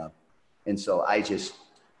there. And so I just,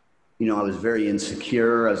 I was very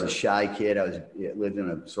insecure. I was a shy kid. Lived in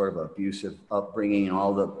a sort of abusive upbringing, and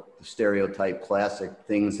all the stereotype classic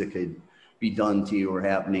things that could be done to you were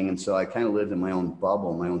happening. And so I kind of lived in my own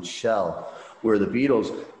bubble, my own shell, where the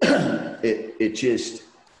Beatles, it just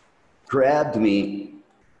grabbed me.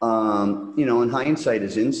 In hindsight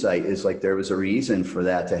is insight, is like there was a reason for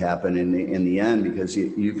that to happen in the end, because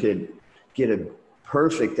you could get a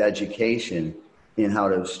perfect education in how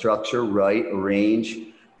to structure, write, arrange,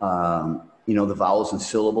 the vowels and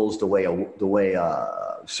syllables, the way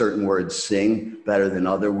certain words sing better than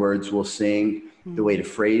other words will sing, the way to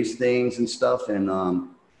phrase things and stuff, and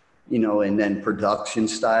and then production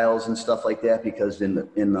styles and stuff like that. Because in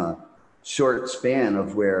the short span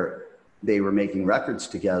of where they were making records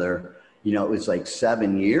together, it was like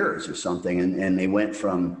 7 years or something, and they went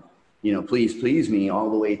from Please Please Me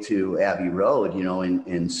all the way to Abbey Road,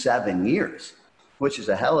 in 7 years, which is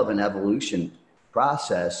a hell of an evolution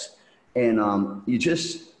process. And you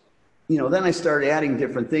just, then I started adding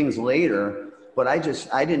different things later, but I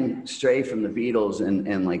didn't stray from the Beatles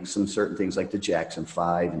and like some certain things like the Jackson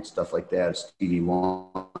 5 and stuff like that, Stevie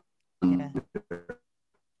Wonder. Yeah.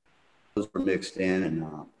 Those were mixed in, and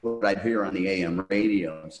what I'd hear on the AM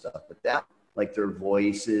radio and stuff, but that, like their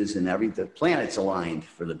voices and everything, the planets aligned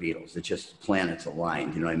for the Beatles. It's just planets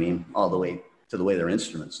aligned, you know what I mean? All the way to the way their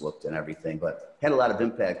instruments looked and everything, but had a lot of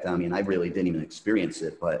impact on me, and I really didn't even experience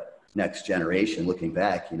it, but next generation looking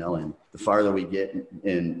back, and the farther we get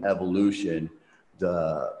in evolution,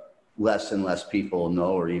 the less and less people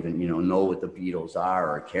know, or even, know what the Beatles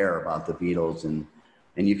are or care about the Beatles. And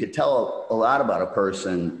you could tell a lot about a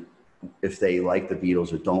person if they like the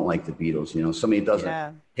Beatles or don't like the Beatles. Somebody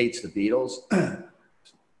doesn't hates the Beatles.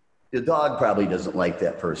 The dog probably doesn't like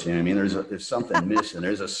that person. I mean, there's something missing.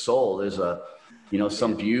 There's a soul. There's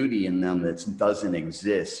some beauty in them that doesn't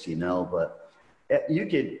exist. But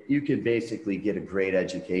you could basically get a great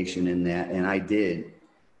education in that, and I did.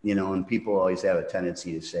 And people always have a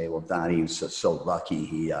tendency to say, "Well, Donnie was so lucky.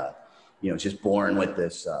 He, just born with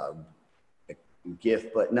this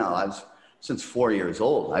gift." But no, I was. Since 4 years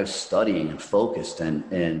old, I was studying and focused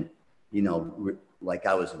and like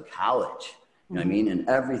I was in college, you know what I mean? And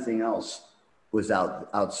everything else was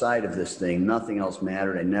outside of this thing. Nothing else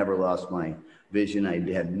mattered. I never lost my vision. I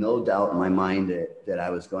had no doubt in my mind that I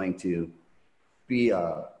was going to be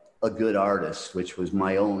a good artist, which was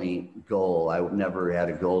my only goal. I never had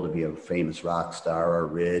a goal to be a famous rock star or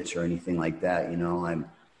rich or anything like that.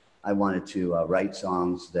 I wanted to write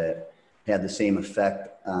songs that had the same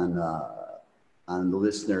effect on the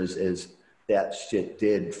listeners as that shit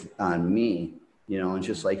did on me, and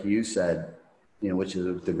just like you said, which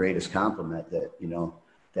is the greatest compliment, that,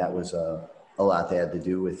 that was a lot that had to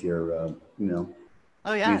do with your,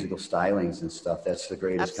 musical stylings and stuff. That's the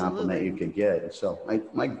greatest compliment you could get. So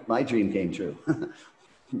my dream came true.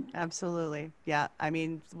 Absolutely. Yeah. I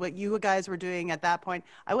mean, what you guys were doing at that point,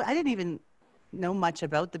 I didn't even know much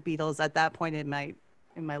about the Beatles at that point in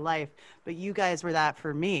my life, but you guys were that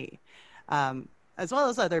for me. As well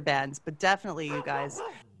as other bands, but definitely you guys.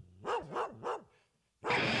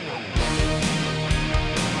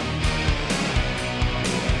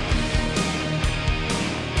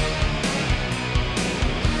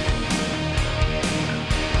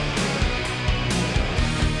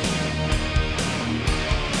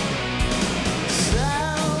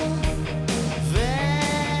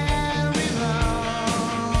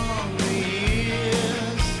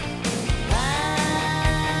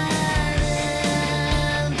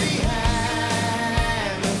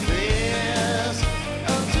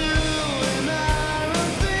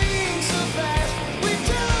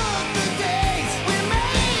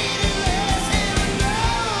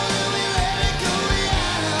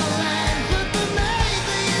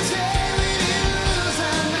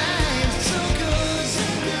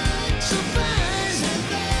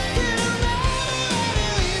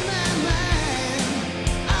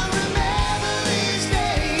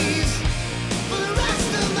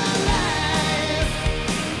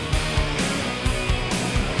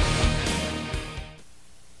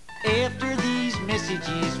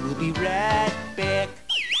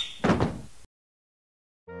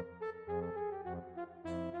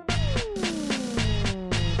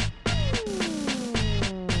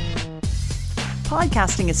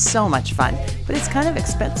 Podcasting is so much fun, but it's kind of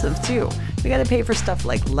expensive too. We got to pay for stuff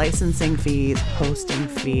like licensing fees, hosting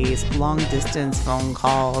fees, long distance phone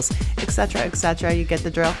calls, etc., etc. You get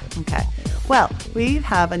the drill? Okay. Well, we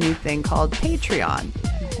have a new thing called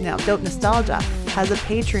Patreon. Now, Dope Nostalgia has a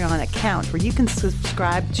Patreon account where you can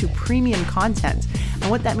subscribe to premium content. And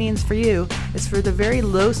what that means for you is for the very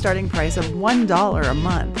low starting price of $1 a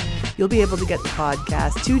month, you'll be able to get the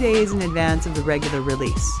podcast 2 days in advance of the regular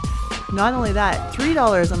release. Not only that,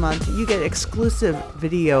 $3 a month, you get exclusive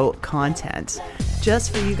video content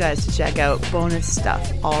just for you guys to check out, bonus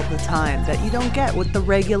stuff all the time that you don't get with the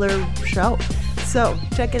regular show. So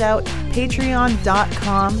check it out,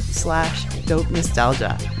 patreon.com/dope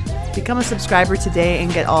nostalgia. Become a subscriber today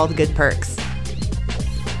and get all the good perks.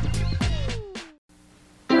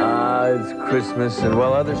 It's Christmas, and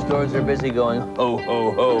while other stores are busy going, ho,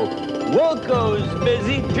 ho, ho, Wilco's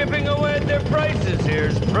busy chipping away at their prices.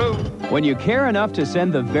 Here's proof. When you care enough to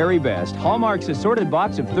send the very best, Hallmark's assorted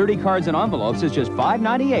box of 30 cards and envelopes is just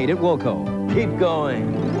 $5.98 at Wilco. Keep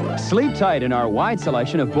going. Sleep tight in our wide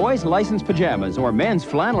selection of boys' licensed pajamas or men's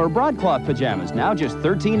flannel or broadcloth pajamas, now just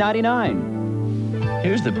 $13.99.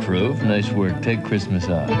 Here's the proof. Nice work. Take Christmas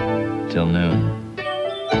off. Till noon.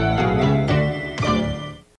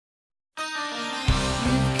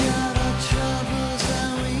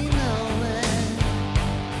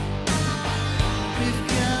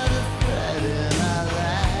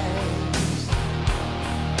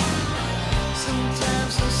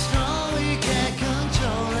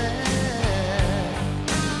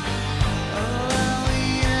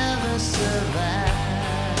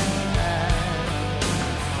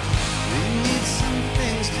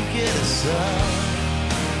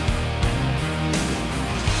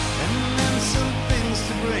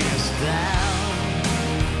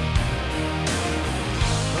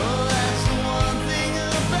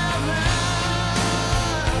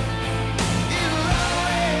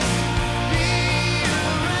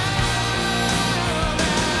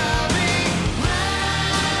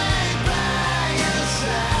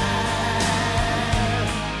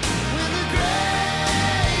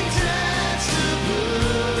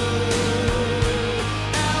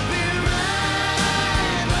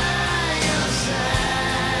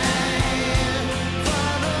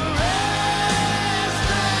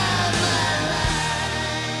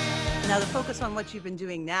 Now, to focus on what you've been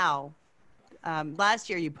doing now, last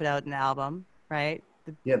year you put out an album, right?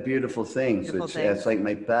 Yeah, Beautiful Things. It's like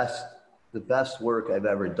the best work I've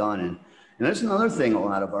ever done. And that's another thing a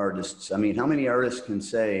lot of artists, I mean, how many artists can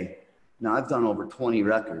say, now I've done over 20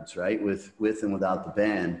 records, right? With and without the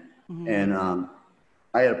band. Mm-hmm. And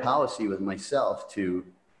I had a policy with myself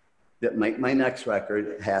that my next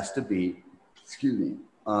record has to be,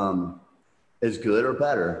 as good or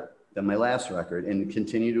better than my last record, and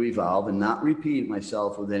continue to evolve and not repeat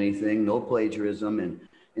myself with anything, no plagiarism, and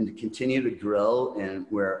to continue to grow, and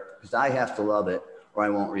because I have to love it or I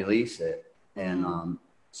won't release it. And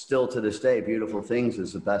still to this day, Beautiful Things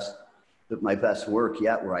is my best work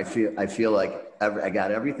yet, where I feel like I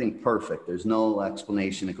got everything perfect. There's no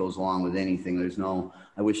explanation that goes along with anything. There's no,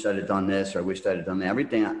 I wish I'd have done this or I wished I'd have done that.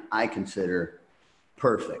 Everything I consider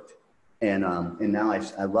perfect. And now I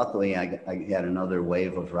luckily I had another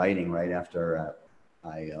wave of writing right after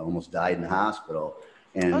I almost died in the hospital.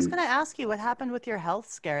 And I was going to ask you, what happened with your health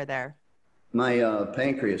scare there? My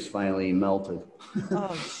pancreas finally melted.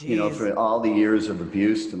 Oh, geez. You know, for all the years of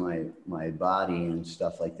abuse to my body and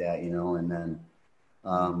stuff like that, you know, and then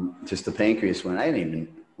just the pancreas went.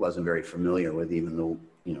 Wasn't very familiar with even the,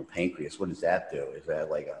 you know, pancreas. What does that do? Is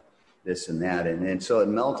that like this and that? And so it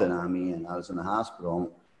melted on me, and I was in the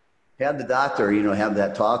hospital. Had the doctor, you know, have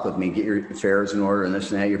that talk with me, get your affairs in order and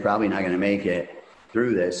this and that. You're probably not going to make it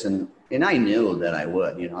through this. And I knew that I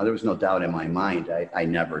would, you know, there was no doubt in my mind. I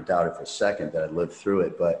never doubted for a second that I'd live through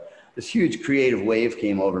it. But this huge creative wave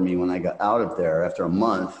came over me when I got out of there after a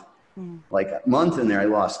month. Like a month in there, I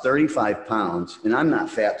lost 35 pounds, and I'm not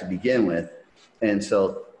fat to begin with.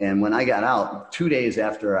 And when I got out, 2 days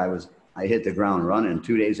after I hit the ground running,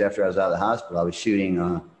 2 days after I was out of the hospital, I was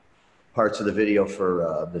shooting parts of the video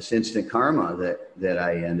for this Instant Karma that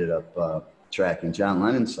I ended up tracking, John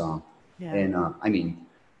Lennon's song. Yeah. And I mean,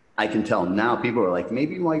 I can tell now people are like,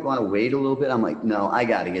 maybe you might want to wait a little bit. I'm like, no, I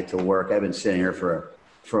got to get to work. I've been sitting here for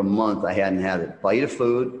a month. I hadn't had a bite of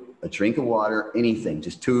food, a drink of water, anything,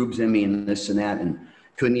 just tubes in me and this and that, and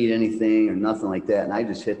couldn't eat anything or nothing like that. And I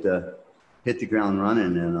just hit the ground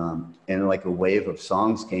running, and like a wave of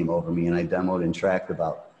songs came over me, and I demoed and tracked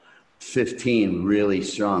about 15 really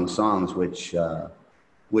strong songs, which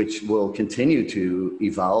will continue to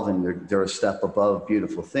evolve, and they're a step above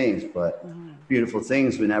Beautiful Things. But Beautiful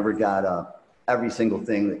Things, we never got every single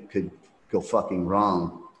thing that could go fucking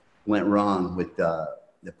wrong went wrong with the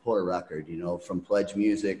poor record, you know, from Pledge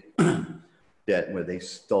Music, where they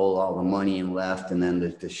stole all the money and left, and then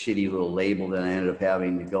the shitty little label that I ended up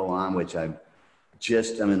having to go on, which I'm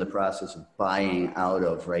in the process of buying out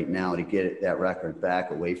of right now to get that record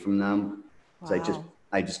back away from them. Wow. So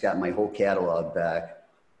I just got my whole catalog back,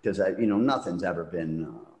 because nothing's ever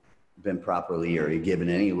been been properly or given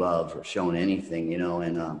any love or shown anything, you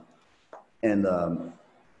know,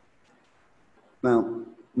 well,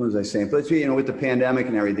 what was I saying? But, you know, with the pandemic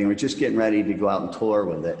and everything, we're just getting ready to go out and tour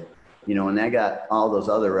with it, you know, and I got all those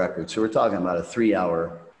other records. So we're talking about a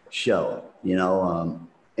 3-hour show, you know,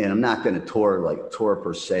 and I'm not going to tour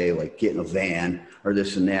per se, like get in a van or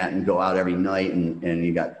this and that and go out every night. And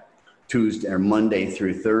you got Tuesday or Monday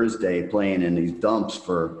through Thursday playing in these dumps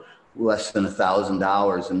for less than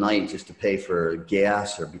 $1,000 a night just to pay for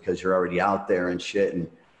gas or because you're already out there and shit. And,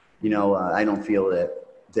 you know, I don't feel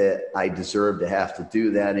that I deserve to have to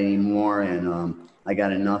do that anymore. And I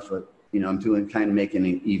got enough of, you know, I'm doing kind of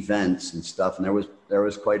making events and stuff. And there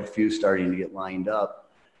was quite a few starting to get lined up.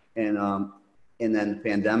 And then the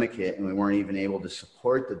pandemic hit and we weren't even able to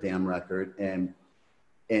support the damn record.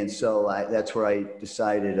 And so that's where I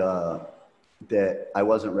decided that I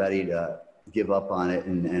wasn't ready to give up on it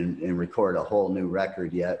and record a whole new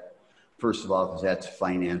record yet. First of all, because that's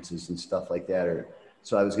finances and stuff like that.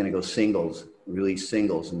 So I was going to go release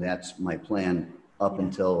singles, and that's my plan up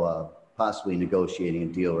until possibly negotiating a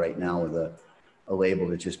deal right now with a label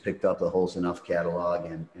that just picked up the Holes Enough catalog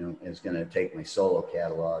and is going to take my solo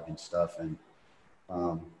catalog and stuff.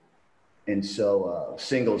 And so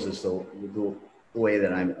singles is the way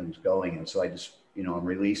that I'm going. And so I just, you know, I'm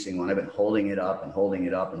releasing one. I've been holding it up and holding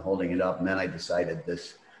it up and holding it up. And then I decided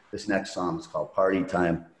this next song is called Party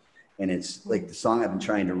Time. And it's like the song I've been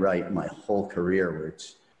trying to write my whole career, where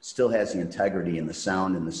it still has the integrity and the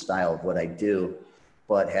sound and the style of what I do,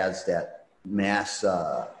 but has that mass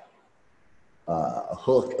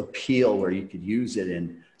hook appeal where you could use it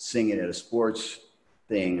and sing it at a sports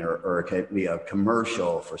thing or it could be a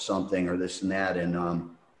commercial for something or this and that.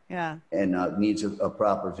 And needs a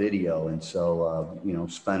proper video. And so, you know,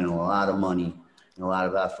 spending a lot of money and a lot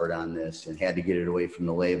of effort on this and had to get it away from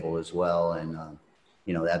the label as well. And,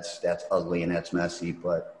 you know, that's ugly and that's messy,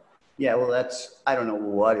 but yeah, well, I don't know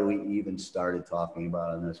what we even started talking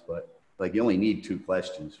about on this, but like you only need 2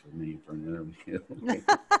 questions for me for an interview.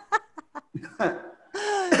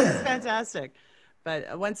 That's fantastic.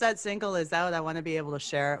 But once that single is out, I want to be able to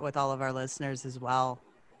share it with all of our listeners as well.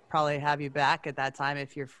 Probably have you back at that time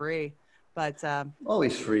if you're free. But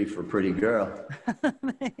always free for Pretty Girl.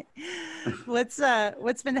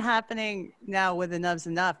 What's been happening now with Enough's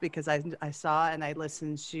Enough? Because I saw and I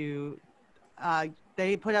listened to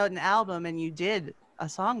they put out an album and you did a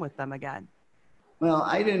song with them again. Well,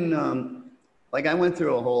 I didn't I went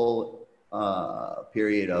through a whole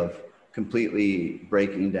period of completely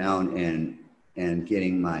breaking down and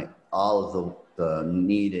getting all of the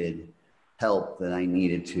needed help that I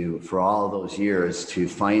needed to for all those years to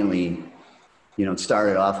finally, you know, it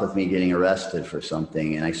started off with me getting arrested for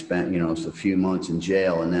something. And I spent, you know, a few months in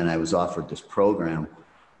jail. And then I was offered this program,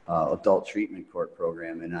 adult treatment court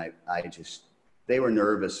program. And they were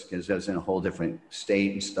nervous because I was in a whole different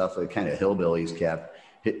state and stuff. The kind of hillbillies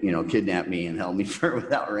kidnapped me and held me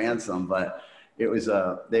without ransom. But it was,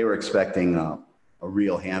 they were expecting a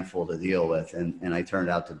real handful to deal with. And I turned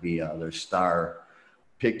out to be their star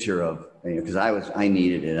picture of, because I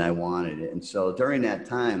needed it, I wanted it. And so during that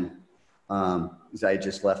time, because I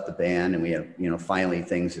just left the band and we had, you know, finally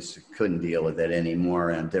things just couldn't deal with it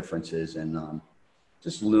anymore and differences and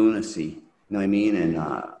just lunacy, you know what I mean?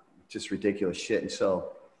 And just ridiculous shit. And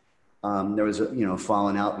so there was a, you know,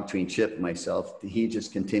 falling out between Chip and myself. He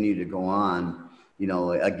just continued to go on, you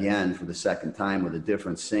know, again for the second time with a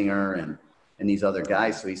different singer and these other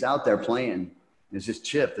guys. So he's out there playing. It's just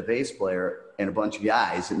Chip, the bass player, and a bunch of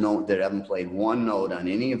guys that haven't played one note on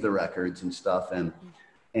any of the records and stuff. And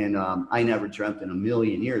I never dreamt in a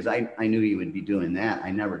million years. I knew he would be doing that.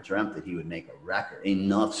 I never dreamt that he would make a record,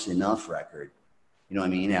 Enough's Enough record. You know what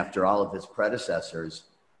I mean? After all of his predecessors,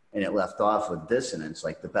 and it left off with Dissonance,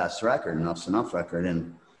 like the best record, Enough's Enough record,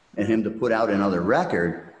 and him to put out another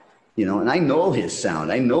record, you know, and I know his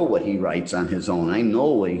sound. I know what he writes on his own. I know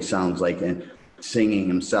what he sounds like and singing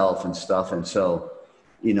himself and stuff. And so,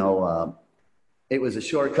 you know, it was a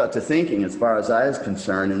shortcut to thinking as far as I was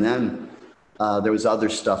concerned. And then there was other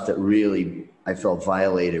stuff that really, I felt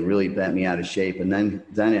violated, really bent me out of shape. And then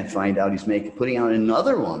I find out he's putting out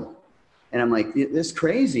another one. And I'm like, this is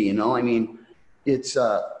crazy, you know? I mean, it's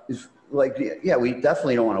like, yeah, we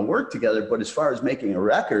definitely don't want to work together. But as far as making a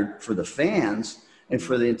record for the fans and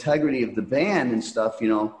for the integrity of the band and stuff, you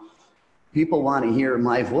know, people want to hear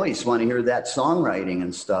my voice, want to hear that songwriting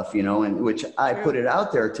and stuff, you know, and which I put it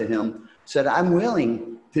out there to him, said, I'm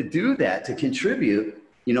willing to do that, to contribute.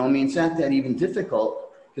 You know, I mean, it's not that even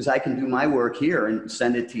difficult because I can do my work here and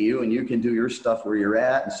send it to you and you can do your stuff where you're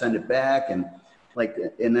at and send it back. And like,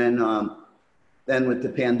 and then with the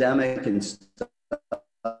pandemic and stuff,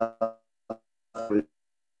 with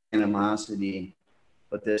animosity,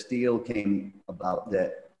 but this deal came about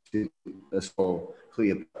that this whole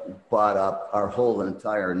Clea bought up our whole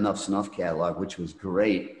entire Nuff Snuff catalog, which was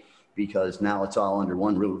great because now it's all under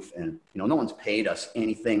one roof, and no one's paid us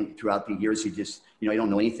anything throughout the years. You just you don't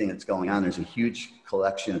know anything that's going on. There's a huge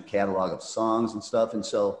collection of catalog of songs and stuff, and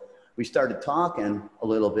so we started talking a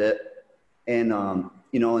little bit, and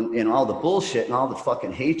and all the bullshit and all the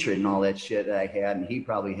fucking hatred and all that shit that I had and he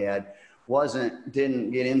probably had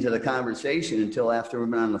didn't get into the conversation until after we've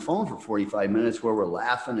been on the phone for 45 minutes where we're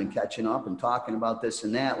laughing and catching up and talking about this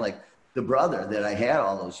and that, like the brother that I had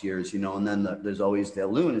all those years, and then there's always the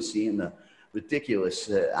lunacy and the ridiculous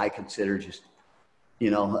I consider just,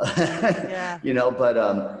 Yeah.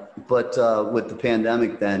 but with the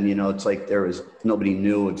pandemic then, it's like nobody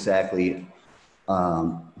knew exactly.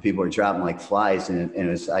 People are dropping like flies,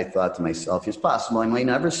 and I thought to myself, it's possible I might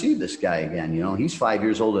never see this guy again. He's 5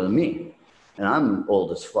 years older than me, and I'm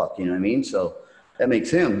old as fuck. You know what I mean? So that makes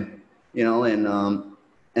him,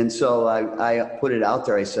 and so I put it out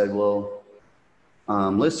there. I said, well,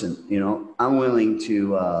 listen, I'm willing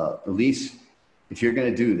to at least if you're going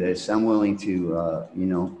to do this, I'm willing to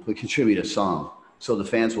contribute a song, so the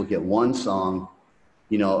fans will get one song,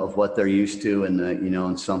 of what they're used to, and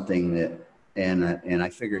and something that. And I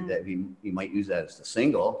figured that he might use that as the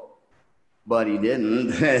single, but he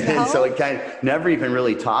didn't. And so it kind of never even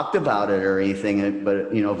really talked about it or anything.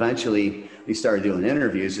 But, eventually we started doing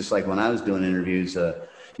interviews, just like when I was doing interviews,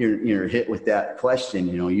 you're hit with that question,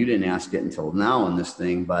 you didn't ask it until now on this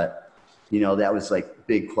thing, but, that was like a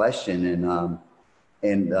big question. But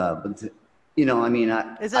I mean,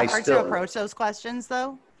 Is it hard to approach those questions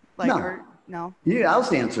though? No. Yeah, I'll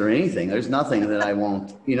answer anything. There's nothing that I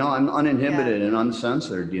won't. I'm uninhibited and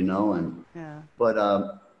uncensored. And. Yeah. But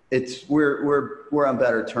we're on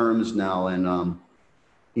better terms now, and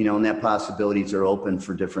and that possibilities are open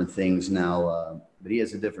for different things now. But he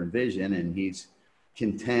has a different vision, and he's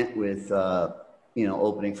content with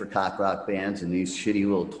opening for cock rock bands and these shitty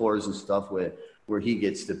little tours and stuff where he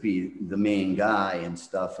gets to be the main guy and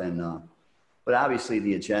stuff. And but obviously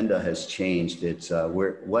the agenda has changed. It's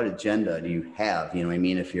what agenda do you have? You know what I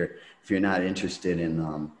mean? If you're not interested in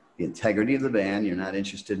the integrity of the band, you're not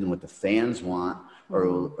interested in what the fans want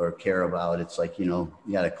or care about. It's like, you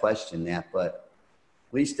got to question that. But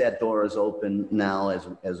at least that door is open now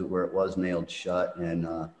as where it was nailed shut. And,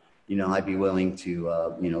 I'd be willing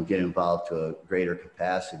to, get involved to a greater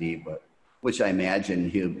capacity, but which I imagine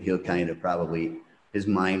he'll kind of probably, his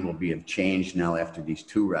mind will have changed now after these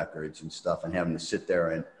 2 records and stuff, and having to sit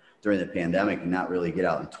there and during the pandemic and not really get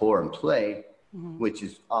out and tour and play, which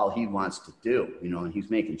is all he wants to do, and he's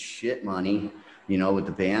making shit money, with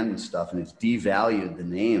the band and stuff. And it's devalued the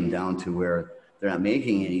name down to where they're not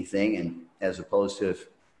making anything. And as opposed to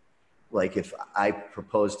if I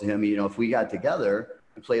proposed to him, if we got together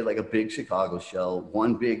and played like a big Chicago show,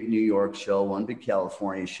 one big New York show, one big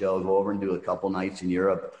California show, go over and do a couple nights in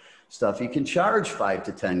Europe, stuff, you can charge $5,000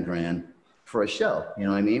 to $10,000 for a show, you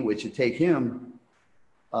know what I mean? Which would take him,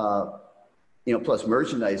 plus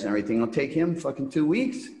merchandise and everything, it'll take him fucking 2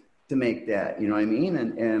 weeks to make that, you know what I mean?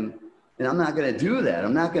 And I'm not going to do that.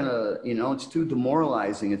 I'm not going to, it's too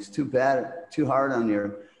demoralizing. It's too bad, too hard on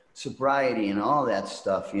your sobriety and all that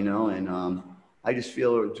stuff, and I just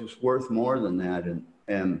feel it's just worth more than that.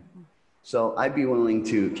 And so I'd be willing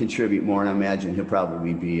to contribute more, and I imagine he'll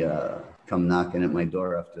probably be come knocking at my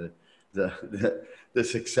door after the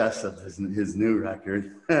success of his new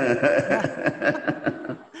record. You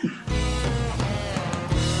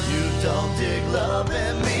don't dig love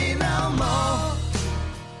in me no more.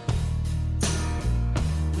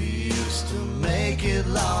 We used to make it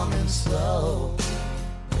long and slow.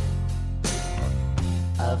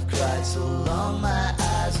 I've cried so long my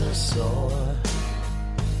eyes are sore.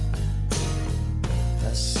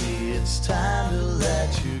 I see it's time to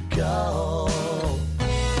let you go.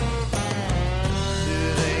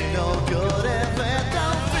 It ain't no good if it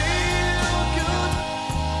don't feel good,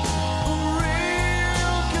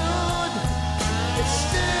 real good. It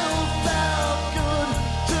still felt good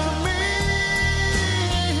to me.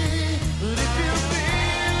 But if you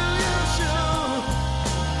feel you should,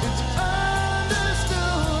 it's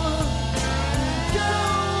understood. Go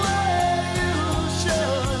where you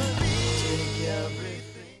should. Take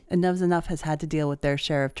everything. Enough's Enough has had to deal with their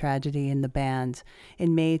share of tragedy in the band.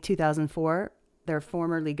 In May 2004, their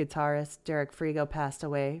former lead guitarist, Derek Frigo, passed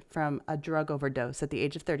away from a drug overdose at the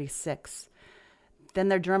age of 36. Then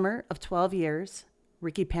their drummer of 12 years,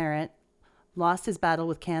 Ricky Parent, lost his battle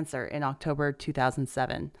with cancer in October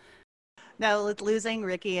 2007. Now, with losing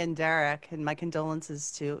Ricky and Derek, and my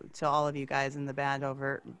condolences to all of you guys in the band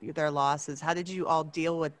over their losses. How did you all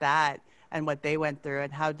deal with that and what they went through,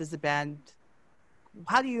 and how do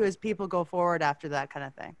you as people go forward after that kind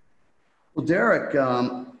of thing? Well, Derek,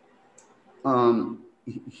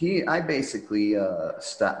 I basically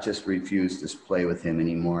just refused to play with him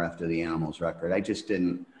anymore after the Animals record. I just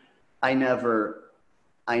didn't. I never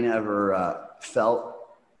felt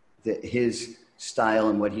that his style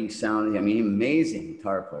and what he sounded. I mean, amazing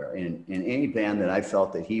guitar player. And any band that I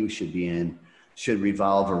felt that he should be in should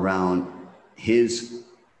revolve around his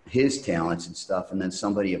talents and stuff, and then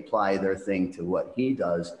somebody apply their thing to what he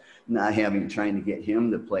does, not trying to get him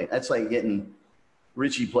to play. That's like getting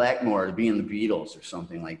Richie Blackmore to be in the Beatles or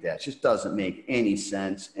something like that. It just doesn't make any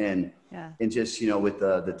sense. And just, with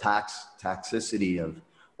the toxicity of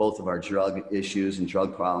both of our drug issues and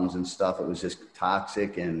drug problems and stuff, it was just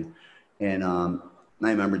toxic. And I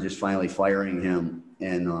remember just finally firing him.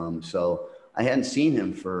 And so I hadn't seen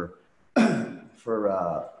him for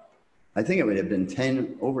I think it would have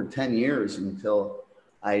been over 10 years until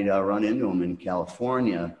I'd run into him in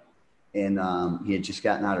California. And he had just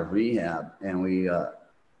gotten out of rehab, and we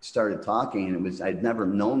started talking. And I'd never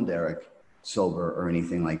known Derek sober or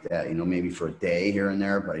anything like that, maybe for a day here and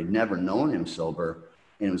there, but I'd never known him sober.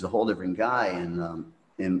 And it was a whole different guy.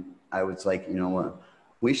 And I was like,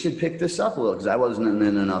 we should pick this up a little, because I wasn't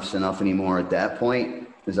in Enough's Enough anymore at that point,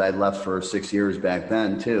 because I'd left for 6 years back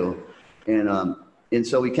then too. And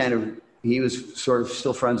so he was sort of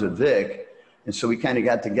still friends with Vic. And so we kind of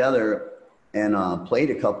got together and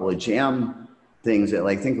played a couple of jam things at,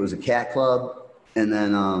 I think it was a Cat Club. And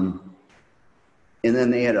then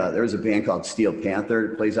they had there was a band called Steel Panther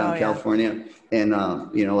that plays out in California. And,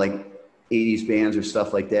 like 80s bands or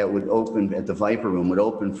stuff like that would open at the Viper Room, would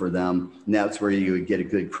open for them. And that's where you would get a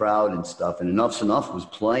good crowd and stuff. And Enough's Enough was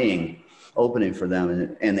opening for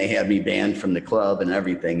them. And they had me banned from the club and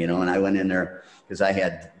everything, and I went in there because I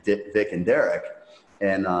had Vic and Derek,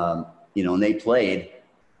 and, and they played.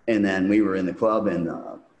 And then we were in the club, and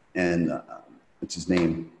what's his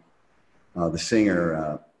name? The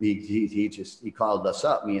singer, he called us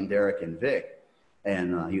up, me and Derek and Vic.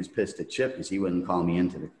 And he was pissed at Chip because he wouldn't call me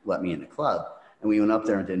let me in the club. And we went up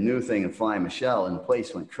there and did a new thing and Fly Michelle, and the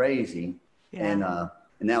place went crazy. Yeah.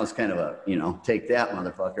 And that was kind of a, take that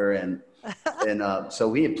motherfucker. And so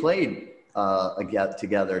we had played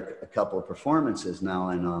together a couple of performances now.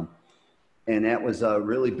 And that was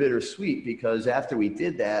really bittersweet, because after we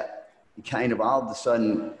did that, all of a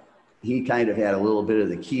sudden, he kind of had a little bit of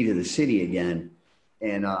the key to the city again.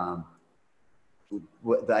 And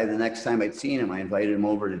the next time I'd seen him, I invited him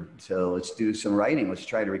over to let's do some writing. Let's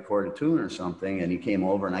try to record a tune or something. And he came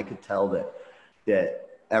over, and I could tell that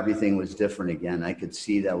everything was different again. I could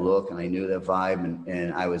see that look, and I knew that vibe.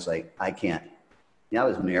 And I was like, I can't. I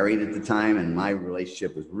was married at the time, and my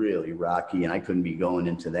relationship was really rocky, and I couldn't be going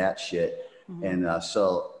into that shit. Mm-hmm. And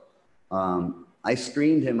so I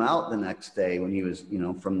screened him out the next day when he was,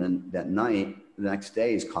 from that night. The next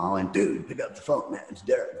day he's calling, dude, pick up the phone, man, it's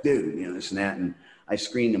Derek, dude, this and that. And I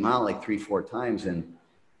screened him out like 3-4 times. And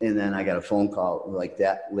then I got a phone call like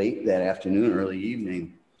that late that afternoon, early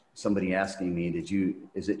evening, somebody asking me,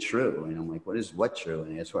 is it true? And I'm like, what true?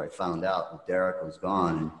 And that's where I found out that Derek was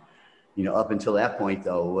gone. And, up until that point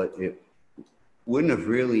though, it wouldn't have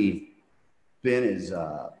really been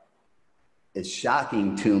as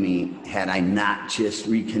shocking to me had I not just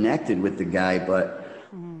reconnected with the guy. But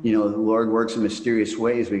the Lord works in mysterious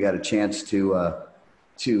ways. We got a chance to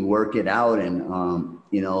work it out and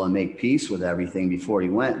and make peace with everything before he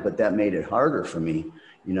went. But that made it harder for me,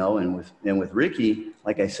 And with Ricky,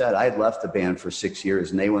 like I said, I had left the band for 6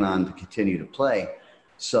 years, and they went on to continue to play.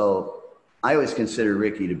 So I always considered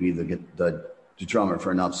Ricky to be the drummer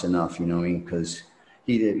for Enough's Enough, because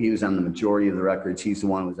he was on the majority of the records. He's the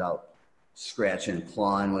one who was out scratching and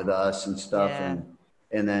clawing with us and stuff. Yeah.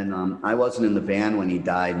 And then I wasn't in the band when he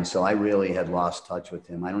died, and so I really had lost touch with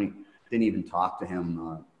him. I didn't even talk to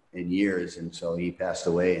him in years, and so he passed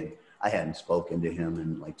away, and I hadn't spoken to him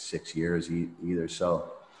in like 6 years either.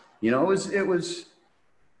 So, it was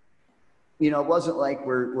it wasn't like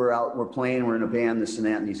we're playing, we're in a band, this and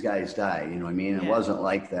that, and these guys die. You know what I mean? It wasn't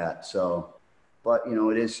like that. So, but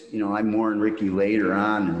it is. I mourn Ricky later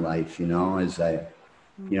on in life. As I,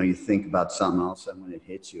 you think about something, all of a sudden when it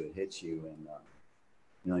hits you, and.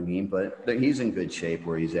 You know what I mean? But he's in good shape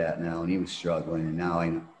where he's at now, and he was struggling, and now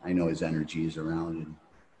I know his energy is around. And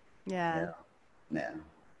yeah. Yeah.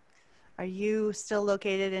 Are you still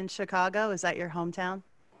located in Chicago? Is that your hometown?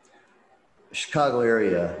 Chicago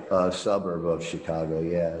area, suburb of Chicago.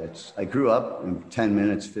 Yeah, I grew up in 15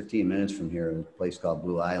 minutes from here, in a place called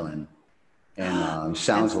Blue Island, And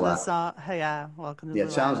sounds a lot. Yeah, welcome to Yeah,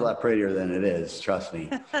 Blue it sounds a Island. lot prettier than it is. Trust me.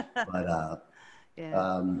 But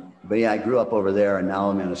Yeah. but yeah, I grew up over there, and now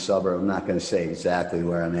I'm in a suburb. I'm not going to say exactly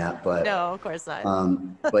where I'm at, but No, of course not.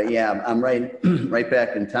 but yeah, I'm right right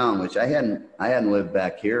back in town, which I hadn't lived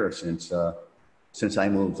back here since I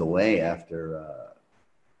moved away after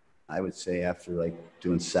I would say after like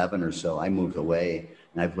doing 7 or so. I moved away,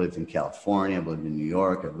 and I've lived in California, I've lived in New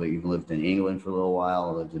York, I've even lived in England for a little while,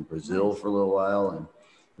 I lived in Brazil for a little while, and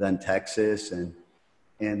then Texas, and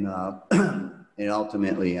and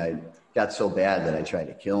ultimately I got so bad that I tried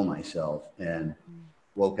to kill myself and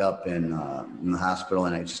woke up in the hospital,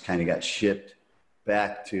 and I just kind of got shipped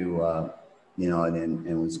back to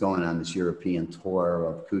and was going on this European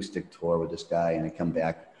tour, acoustic tour with this guy, and I come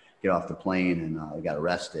back, get off the plane, and I got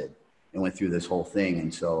arrested and went through this whole thing.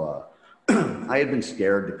 And so I had been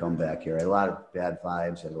scared to come back here. I had a lot of bad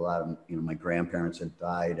vibes. I had a lot of, my grandparents had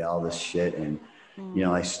died, all this shit. And,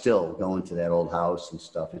 I still go into that old house and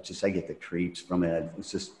stuff. It's just, I get the creeps from it.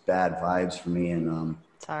 It's just bad vibes for me. And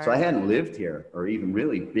so I hadn't lived here or even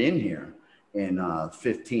really been here in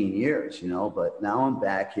 15 years, but now I'm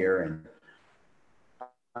back here, and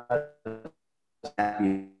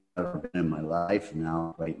happy I've ever been in my life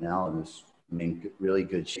now. Right now, I'm in really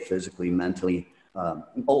good shape, physically, mentally. I'm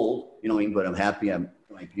old, but I'm happy. I'm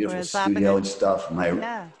in my beautiful studio and stuff.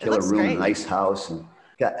 My killer room, great. Nice house, and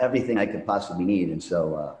got everything I could possibly need. And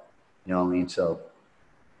so, So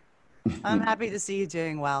I'm happy to see you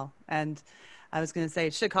doing well. And I was going to say,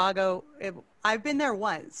 Chicago. I've been there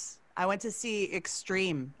once. I went to see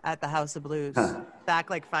Extreme at the House of Blues back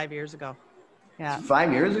like 5 years ago. Yeah.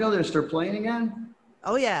 5 years ago, they're still playing again?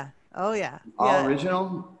 Oh, yeah. Oh, yeah. All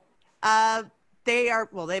original?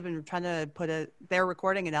 They've been trying to they're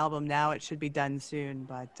recording an album now. It should be done soon,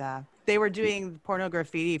 but they were doing Porno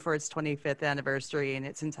Graffiti for its 25th anniversary in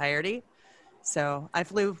its entirety. So I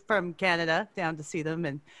flew from Canada down to see them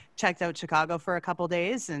and checked out Chicago for a couple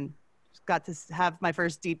days and got to have my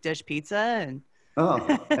first deep dish pizza. And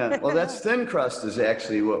yeah. Well, that's thin crust is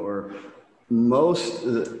actually what we're most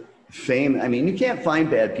famous. I mean, you can't find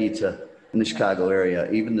bad pizza in the Chicago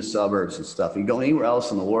area, even the suburbs and stuff. You go anywhere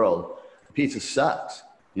else in the world, pizza sucks.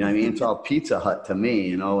 You know what I mean? It's all Pizza Hut to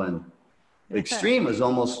me, and Extreme was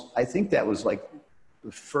almost, I think that was like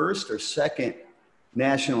the first or second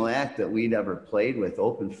national act that we'd ever played with,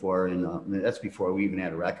 opened for. And that's before we even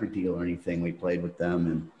had a record deal or anything. We played with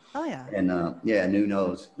them. Nuno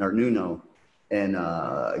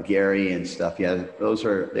and Gary and stuff. Yeah,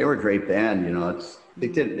 they were a great band.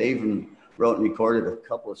 They even wrote and recorded a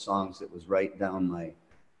couple of songs that was right down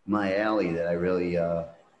my alley that I really, Well,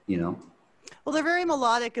 they're very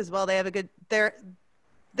melodic as well. They have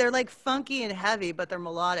they're like funky and heavy, but they're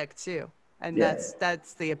melodic too. And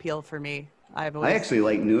that's the appeal for me. I actually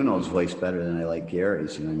like Nuno's voice better than I like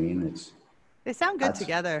Gary's, you know what I mean? They sound good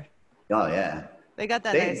together. Oh yeah. They got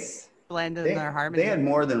that nice blend in their harmony. They had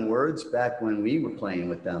More Than Words back when we were playing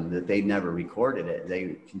with them, that they never recorded it.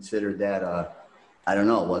 They considered that I don't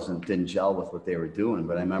know, didn't gel with what they were doing,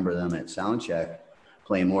 but I remember them at Soundcheck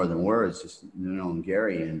playing More Than Words, just Nuno and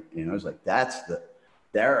Gary, and I was like, that's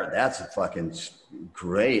a fucking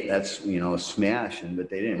great, that's a smash, but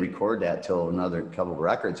they didn't record that till another couple of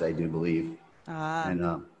records, I do believe.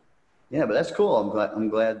 But that's cool. I'm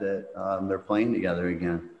glad that they're playing together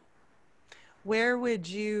again. Where would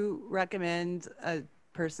you recommend a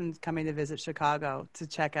person coming to visit Chicago to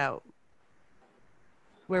check out?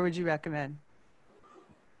 Where would you recommend?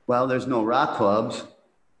 Well, there's no rock clubs,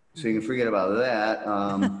 so you can forget about that.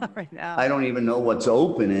 Right now. I don't even know what's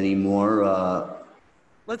open anymore.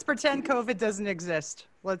 Let's pretend COVID doesn't exist.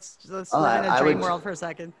 Let's live in a dream world for a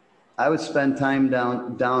second. I would spend time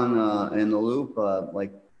down in the Loop,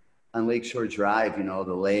 like on Lakeshore Drive,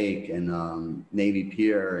 the lake and Navy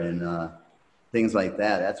Pier and things like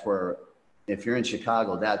that. That's where, if you're in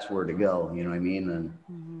Chicago, that's where to go. You know what I mean? And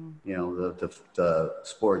the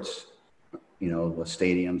sports, the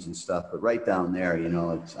stadiums and stuff. But right down there,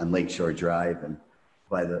 it's on Lakeshore Drive and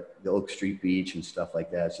by the Oak Street Beach and stuff like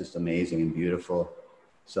that. It's just amazing and beautiful.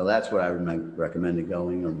 So that's what I would recommend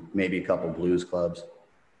going, or maybe a couple blues clubs.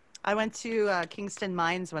 I went to Kingston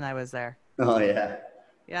Mines when I was there. Oh, yeah.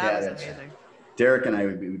 Yeah, it was amazing. Derek and I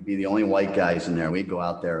would be the only white guys in there. We'd go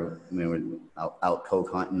out there, we'd out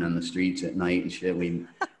coke hunting on the streets at night and shit.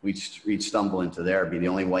 We'd stumble into there, be the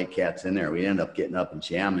only white cats in there. We'd end up getting up and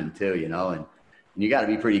jamming too, and you got to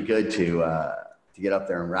be pretty good to get up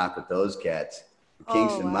there and rock with those cats.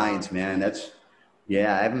 Kingston Mines, man, I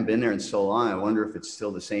haven't been there in so long. I wonder if it's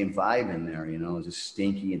still the same vibe in there, just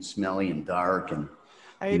stinky and smelly and dark. And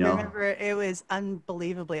I remember it was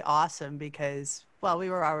unbelievably awesome because Well,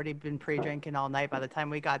 we were already been pre-drinking all night by the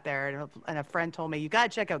time we got there, and a friend told me, you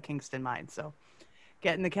got to check out Kingston Mines. So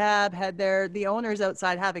get in the cab, head there. The owner's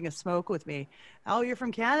outside having a smoke with me. Oh, you're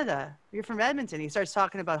from Canada. You're from Edmonton. He starts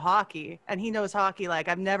talking about hockey, and he knows hockey like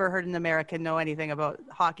I've never heard an American know anything about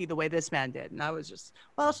hockey the way this man did. And I was just,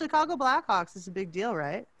 well, Chicago Blackhawks is a big deal,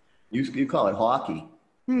 right? You call it hockey.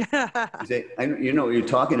 You say, you know what you're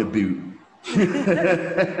talking about.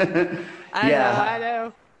 I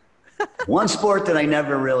know. One sport that I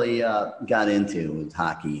never really got into was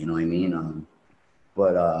hockey, you know what I mean?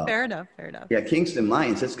 Fair enough. Yeah, Kingston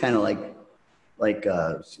Mines, it's kind of like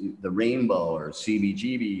the Rainbow or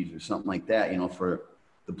CBGBs or something like that, you know, for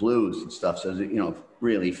the blues and stuff. So, you know,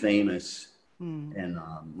 really famous and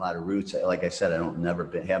a lot of roots. Like I said,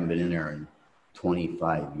 haven't been in there in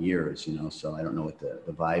 25 years, you know, so I don't know what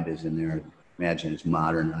the vibe is in there. I imagine it's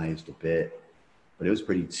modernized a bit, but it was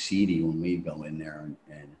pretty seedy when we go in there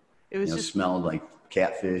and it was just smelled like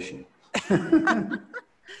catfish.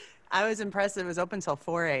 I was impressed it was open till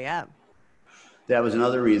 4 a.m. That was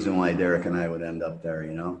another reason why Derek and I would end up there,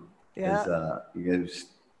 you know? Yeah. Because,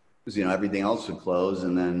 you know, everything else would close,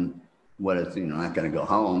 and then not going to go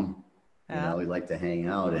home. Yeah. You know, we like to hang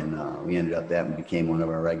out, and we ended up that became one of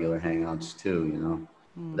our regular hangouts too, you know?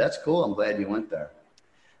 But that's cool. I'm glad you went there.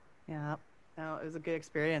 Yeah. No, it was a good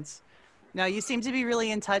experience. Now, you seem to be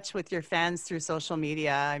really in touch with your fans through social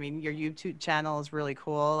media. I mean, your YouTube channel is really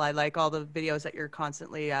cool. I like all the videos that you're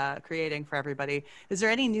constantly creating for everybody. Is there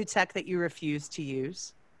any new tech that you refuse to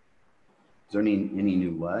use? Is there any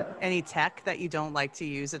new what? Any tech that you don't like to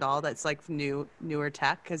use at all that's like newer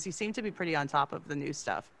tech? Because you seem to be pretty on top of the new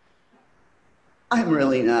stuff. I'm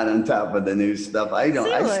really not on top of the new stuff. I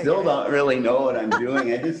still don't really know what I'm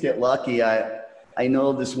doing. I just get lucky. I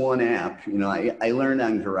know this one app, you know, I learned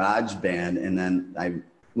on GarageBand, and then I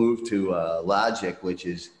moved to Logic, which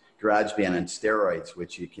is GarageBand on steroids,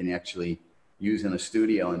 which you can actually use in a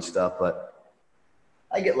studio and stuff. But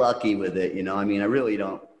I get lucky with it, you know. I mean, I really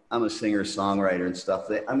don't. I'm a singer-songwriter and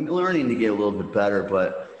stuff. I'm learning to get a little bit better,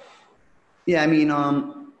 but yeah, I mean,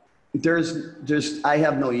 I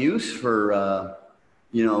have no use for,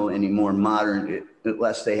 you know, any more modern,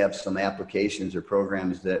 unless they have some applications or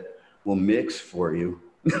programs that will mix for you,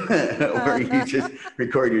 where you just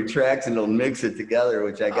record your tracks and it'll mix it together,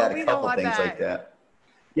 which I got a couple things like that.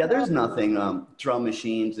 Yeah, there's nothing, drum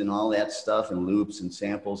machines and all that stuff and loops and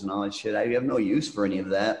samples and all that shit. I have no use for any of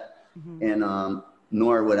that. And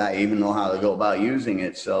nor would I even know how to go about using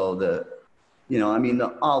it. So I mean,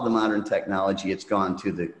 all the modern technology, it's gone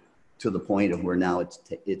to the point of where now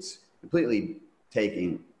it's completely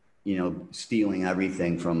taking, you know, stealing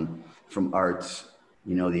everything from arts,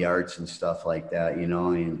 you know, the arts and stuff like that, you know.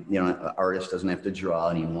 I mean, you know, an artist doesn't have to draw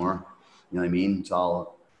anymore. You know what I mean? It's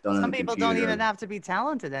all done on the computer. Some people don't even have to be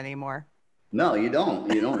talented anymore. No, you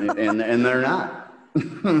don't, and they're not.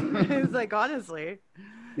 It's like, honestly.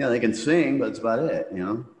 Yeah, they can sing, but that's about it, you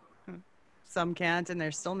know. Some can't, and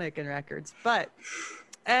they're still making records. But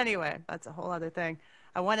anyway, that's a whole other thing.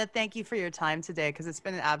 I want to thank you for your time today, because it's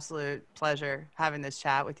been an absolute pleasure having this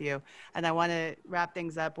chat with you. And I want to wrap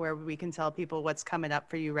things up where we can tell people what's coming up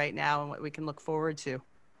for you right now and what we can look forward to.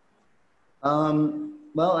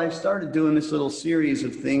 Well, I've started doing this little series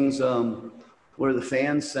of things where the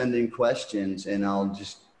fans send in questions, and I'll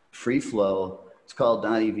just free flow. It's called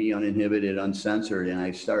Donnie V Uninhibited, Uncensored, and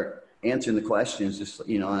I start answering the questions, just,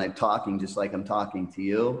 you know, and I'm talking just like I'm talking to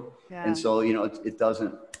you. Yeah. And so, you know, it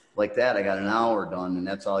doesn't like that. I got an hour done, and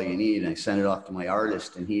that's all you need. And I send it off to my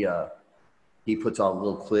artist, and he puts all the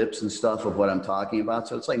little clips and stuff of what I'm talking about.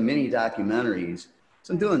 So it's like mini documentaries.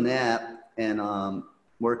 So I'm doing that, and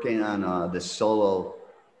working on this solo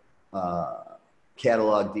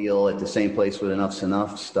catalog deal at the same place with Enough's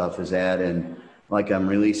Enough stuff is at. And like, I'm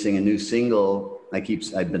releasing a new single.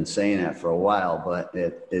 I've been saying that for a while, but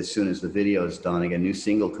as soon as the video is done, I got a new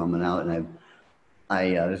single coming out, and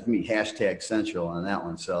there's gonna be #Central on that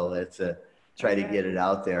one. So that's try to get it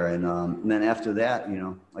out there. And then after that, you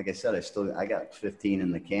know, like I said, I got 15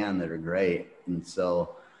 in the can that are great. And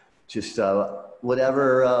so just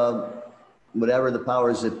whatever the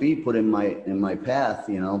powers that be put in my path,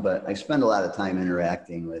 you know. But I spend a lot of time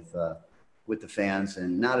interacting with the fans,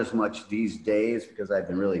 and not as much these days because I've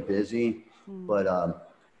been really busy. But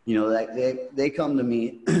you know, they come to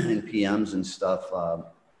me in PMs and stuff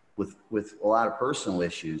with a lot of personal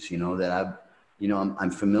issues, you know, that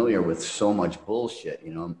I'm familiar with so much bullshit,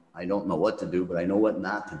 you know. I don't know what to do, but I know what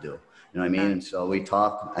not to do. You know what I mean? And so I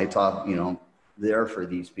talk, you know, there for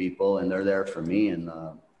these people, and they're there for me, and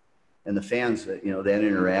the fans, you know, that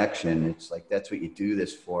interaction, it's like, that's what you do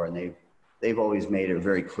this for. And they've always made it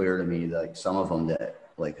very clear to me, like some of them, that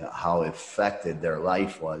like how affected their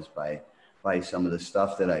life was by some of the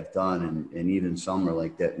stuff that I've done, and even some are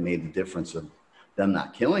like that made the difference of them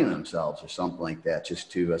not killing themselves or something like that,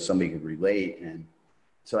 just to somebody could relate. And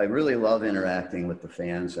so I really love interacting with the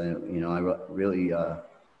fans, and you know, I really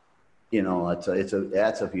you know,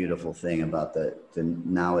 that's a beautiful thing about the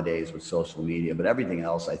nowadays with social media. But everything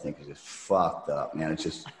else I think is just fucked up, man.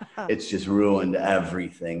 It's just ruined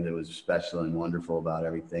everything that was special and wonderful about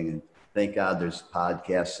everything. And thank God there's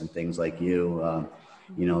podcasts and things like you,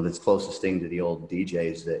 you know, that's closest thing to the old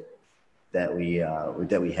DJs that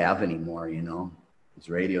we have anymore. You know, this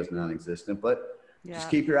radio's non-existent, but just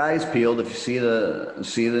keep your eyes peeled if you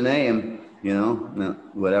see the name. You know,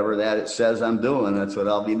 whatever that it says I'm doing, that's what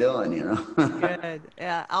I'll be doing, you know. Good.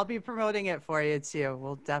 Yeah, I'll be promoting it for you too.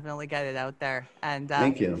 We'll definitely get it out there. And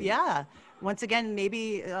thank you. Yeah. Once again,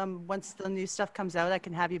 maybe once the new stuff comes out, I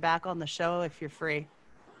can have you back on the show if you're free.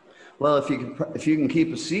 Well, if you can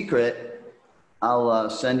keep a secret, I'll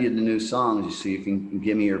send you the new songs so you can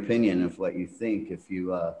give me your opinion of what you think. If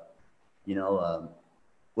you, you know,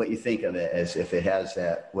 what you think of it, as if it has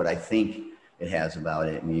what I think it has about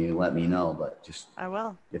it, and you let me know. But just I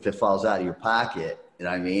will. If it falls out of your pocket, you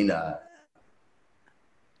know what I mean?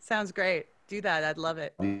 Sounds great. Do that. I'd love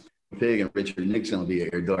it. Pig and Richard Nixon will be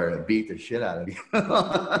at your door to beat the shit out of you.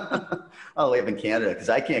 I'll live in Canada because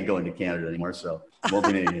I can't go into Canada anymore, so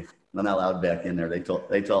won't be any. I'm not allowed back in there. They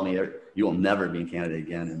told me you will never be in Canada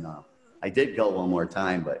again, and I did go one more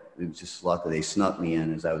time, but it was just lucky they snuck me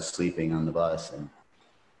in as I was sleeping on the bus, and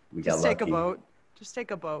we got lucky. Just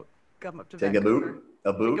take a boat. Come up to Take Vancouver.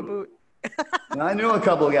 a boot? Take a boot. I knew a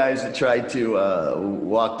couple of guys that tried to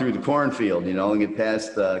walk through the cornfield, you know, and get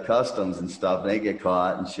past customs and stuff, and they get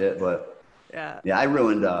caught and shit. But yeah, I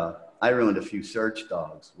ruined a few search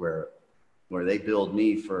dogs where they billed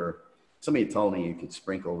me for. Somebody told me you could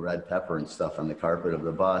sprinkle red pepper and stuff on the carpet of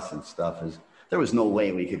the bus and stuff. There was no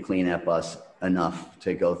way we could clean that bus enough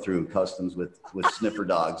to go through customs with sniffer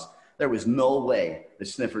dogs. There was no way the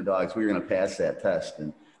sniffer dogs, we were going to pass that test.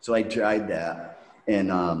 And so I tried that. And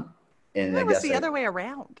it was the other way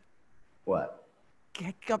around. What?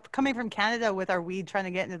 Coming from Canada with our weed trying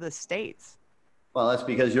to get into the States. Well, that's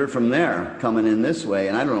because you're from there coming in this way.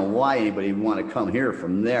 And I don't know why anybody would want to come here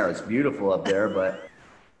from there. It's beautiful up there, but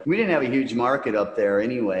we didn't have a huge market up there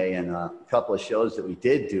anyway. And a couple of shows that we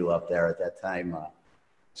did do up there at that time,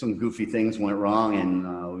 some goofy things went wrong,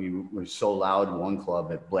 and we were so loud in one club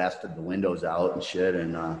it blasted the windows out and shit.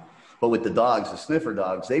 And but with the dogs, the sniffer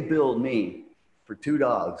dogs, they billed me for 2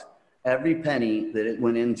 dogs. Every penny that it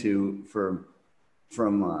went into from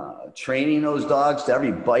training those dogs to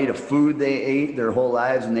every bite of food they ate their whole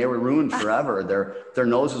lives, and they were ruined forever. Their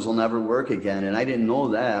noses will never work again, and I didn't know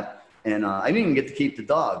that. And I didn't even get to keep the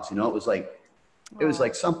dogs. You know, it was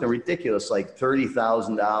like something ridiculous, like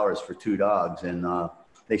 $30,000 for 2 dogs, and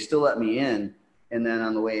they still let me in. And then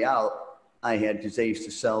on the way out, because they used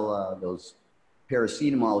to sell those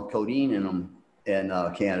paracetamol with codeine in them in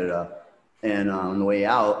Canada. And on the way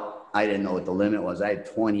out, I didn't know what the limit was. I had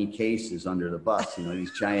 20 cases under the bus, you know,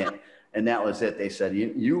 these giant, and that was it. They said,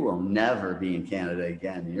 you will never be in Canada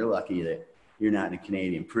again. You're lucky that you're not in a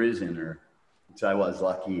Canadian prison, so I was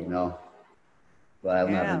lucky, you know. But I'll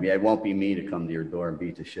never be. It won't be me to come to your door and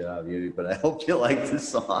beat the shit out of you. But I hope you like this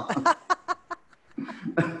song.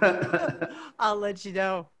 I'll let you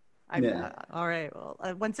know. All right. Well,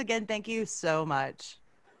 once again, thank you so much.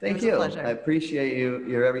 Thank you. I appreciate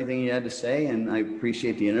your everything you had to say, and I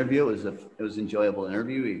appreciate the interview. It was an enjoyable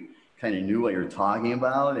interview. You kind of knew what you were talking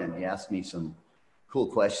about, and you asked me some cool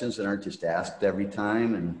questions that aren't just asked every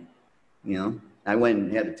time. And you know, I went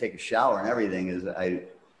and had to take a shower and everything. I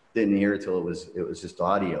didn't hear it till it was just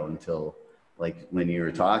audio until like when you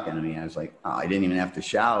were talking to me. I was like, oh, I didn't even have to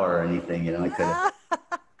shower or anything. You know,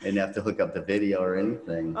 I didn't have to hook up the video or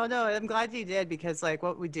anything. Oh no, I'm glad you did, because like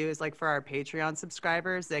what we do is like for our Patreon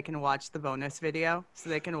subscribers, they can watch the bonus video, so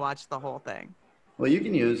they can watch the whole thing. Well, you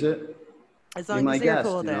can use it. As long as you're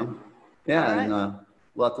cool with it. Yeah, right. And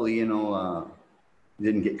luckily, you know,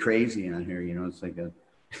 didn't get crazy on here. You know, it's like you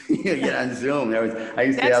get on Zoom. I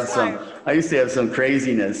used to have some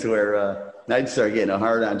craziness where I'd start getting a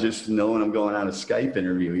hard on just knowing I'm going on a Skype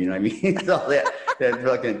interview. You know what I mean? All that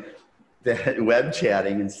fucking. That web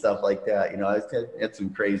chatting and stuff like that, you know, I had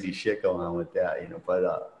some crazy shit going on with that, you know,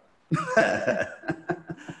 but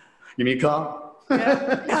give me a call.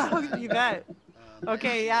 Yeah, you bet.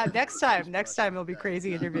 Okay, yeah, next time it'll be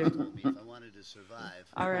crazy interview.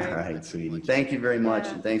 All right, sweetie. Thank you very much,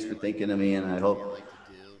 and thanks for thinking of me, and I hope,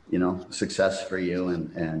 you know, success for you,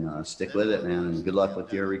 and stick with it, man, and good luck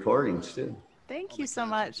with your recordings too. Thank you so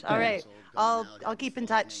much. All right. I'll keep in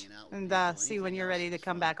touch and see when you're ready to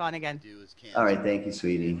come back on again. All right. Thank you,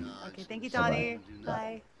 sweetie. Okay. Thank you, Donnie.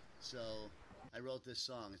 Bye. So I wrote this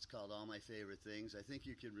song. It's called All My Favorite Things. I think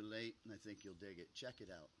you can relate, and I think you'll dig it. Check it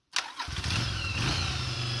out.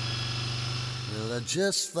 Well, I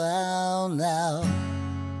just found out,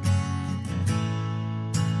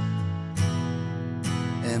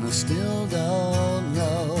 and I still don't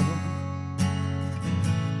know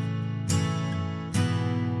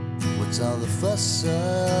what's all the fuss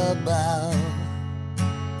about.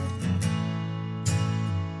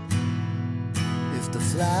 If the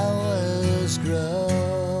flowers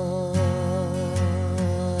grow,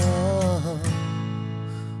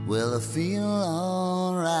 well, I feel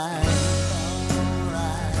alright.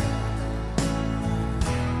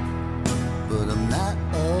 But I'm not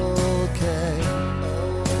okay.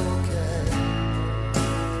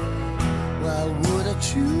 Why would I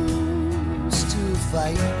choose to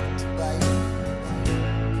fight?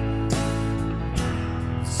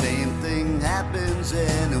 Same thing happens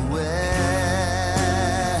anyway.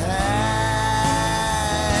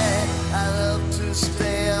 I love to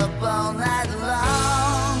stay up all night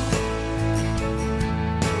long,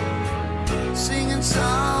 singing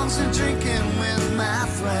songs and drinking with my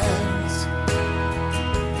friends.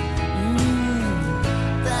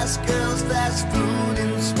 That's girls, that's food,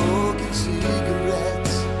 and smoking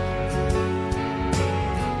cigarettes.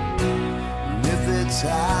 And if it's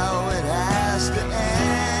how it has to end,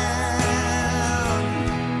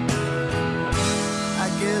 I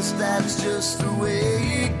guess that's just the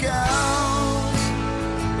way it goes.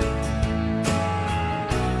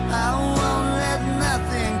 I won't let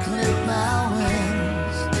nothing clip my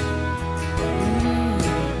wings.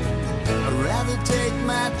 I'd rather take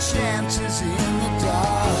my chances in the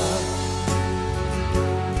dark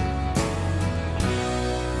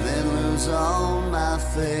than lose all my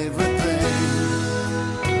favorite things.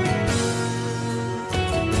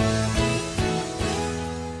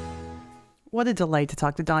 What a delight to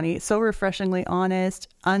talk to Donnie. So refreshingly honest,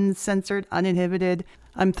 uncensored, uninhibited.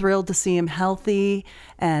 I'm thrilled to see him healthy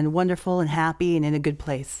and wonderful and happy and in a good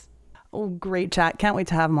place. Oh, great chat. Can't wait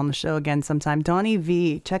to have him on the show again sometime. Donnie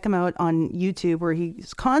V. Check him out on YouTube, where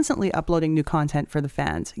he's constantly uploading new content for the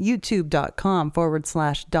fans.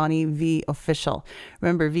 YouTube.com/Donnie V Official.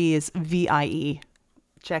 Remember, V is VIE.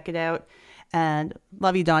 Check it out. And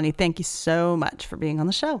love you, Donnie. Thank you so much for being on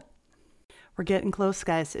the show. We're getting close,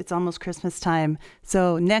 guys. It's almost Christmas time.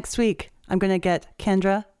 So next week, I'm going to get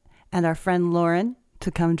Kendra and our friend Lauren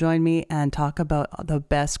to come join me and talk about the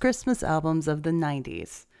best Christmas albums of the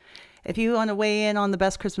 90s. If you want to weigh in on the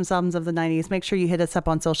best Christmas albums of the 90s, make sure you hit us up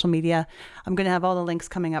on social media. I'm going to have all the links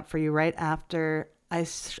coming up for you right after I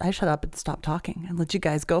shut up and stop talking and let you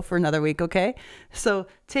guys go for another week, okay? So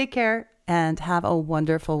take care and have a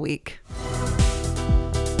wonderful week.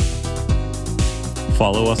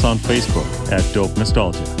 Follow us on Facebook at Dope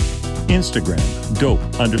Nostalgia, Instagram,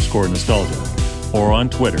 Dope_Nostalgia, or on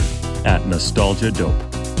Twitter at Nostalgia Dope.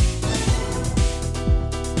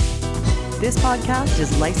 This podcast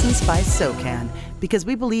is licensed by SOCAN because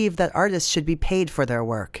we believe that artists should be paid for their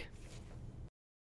work.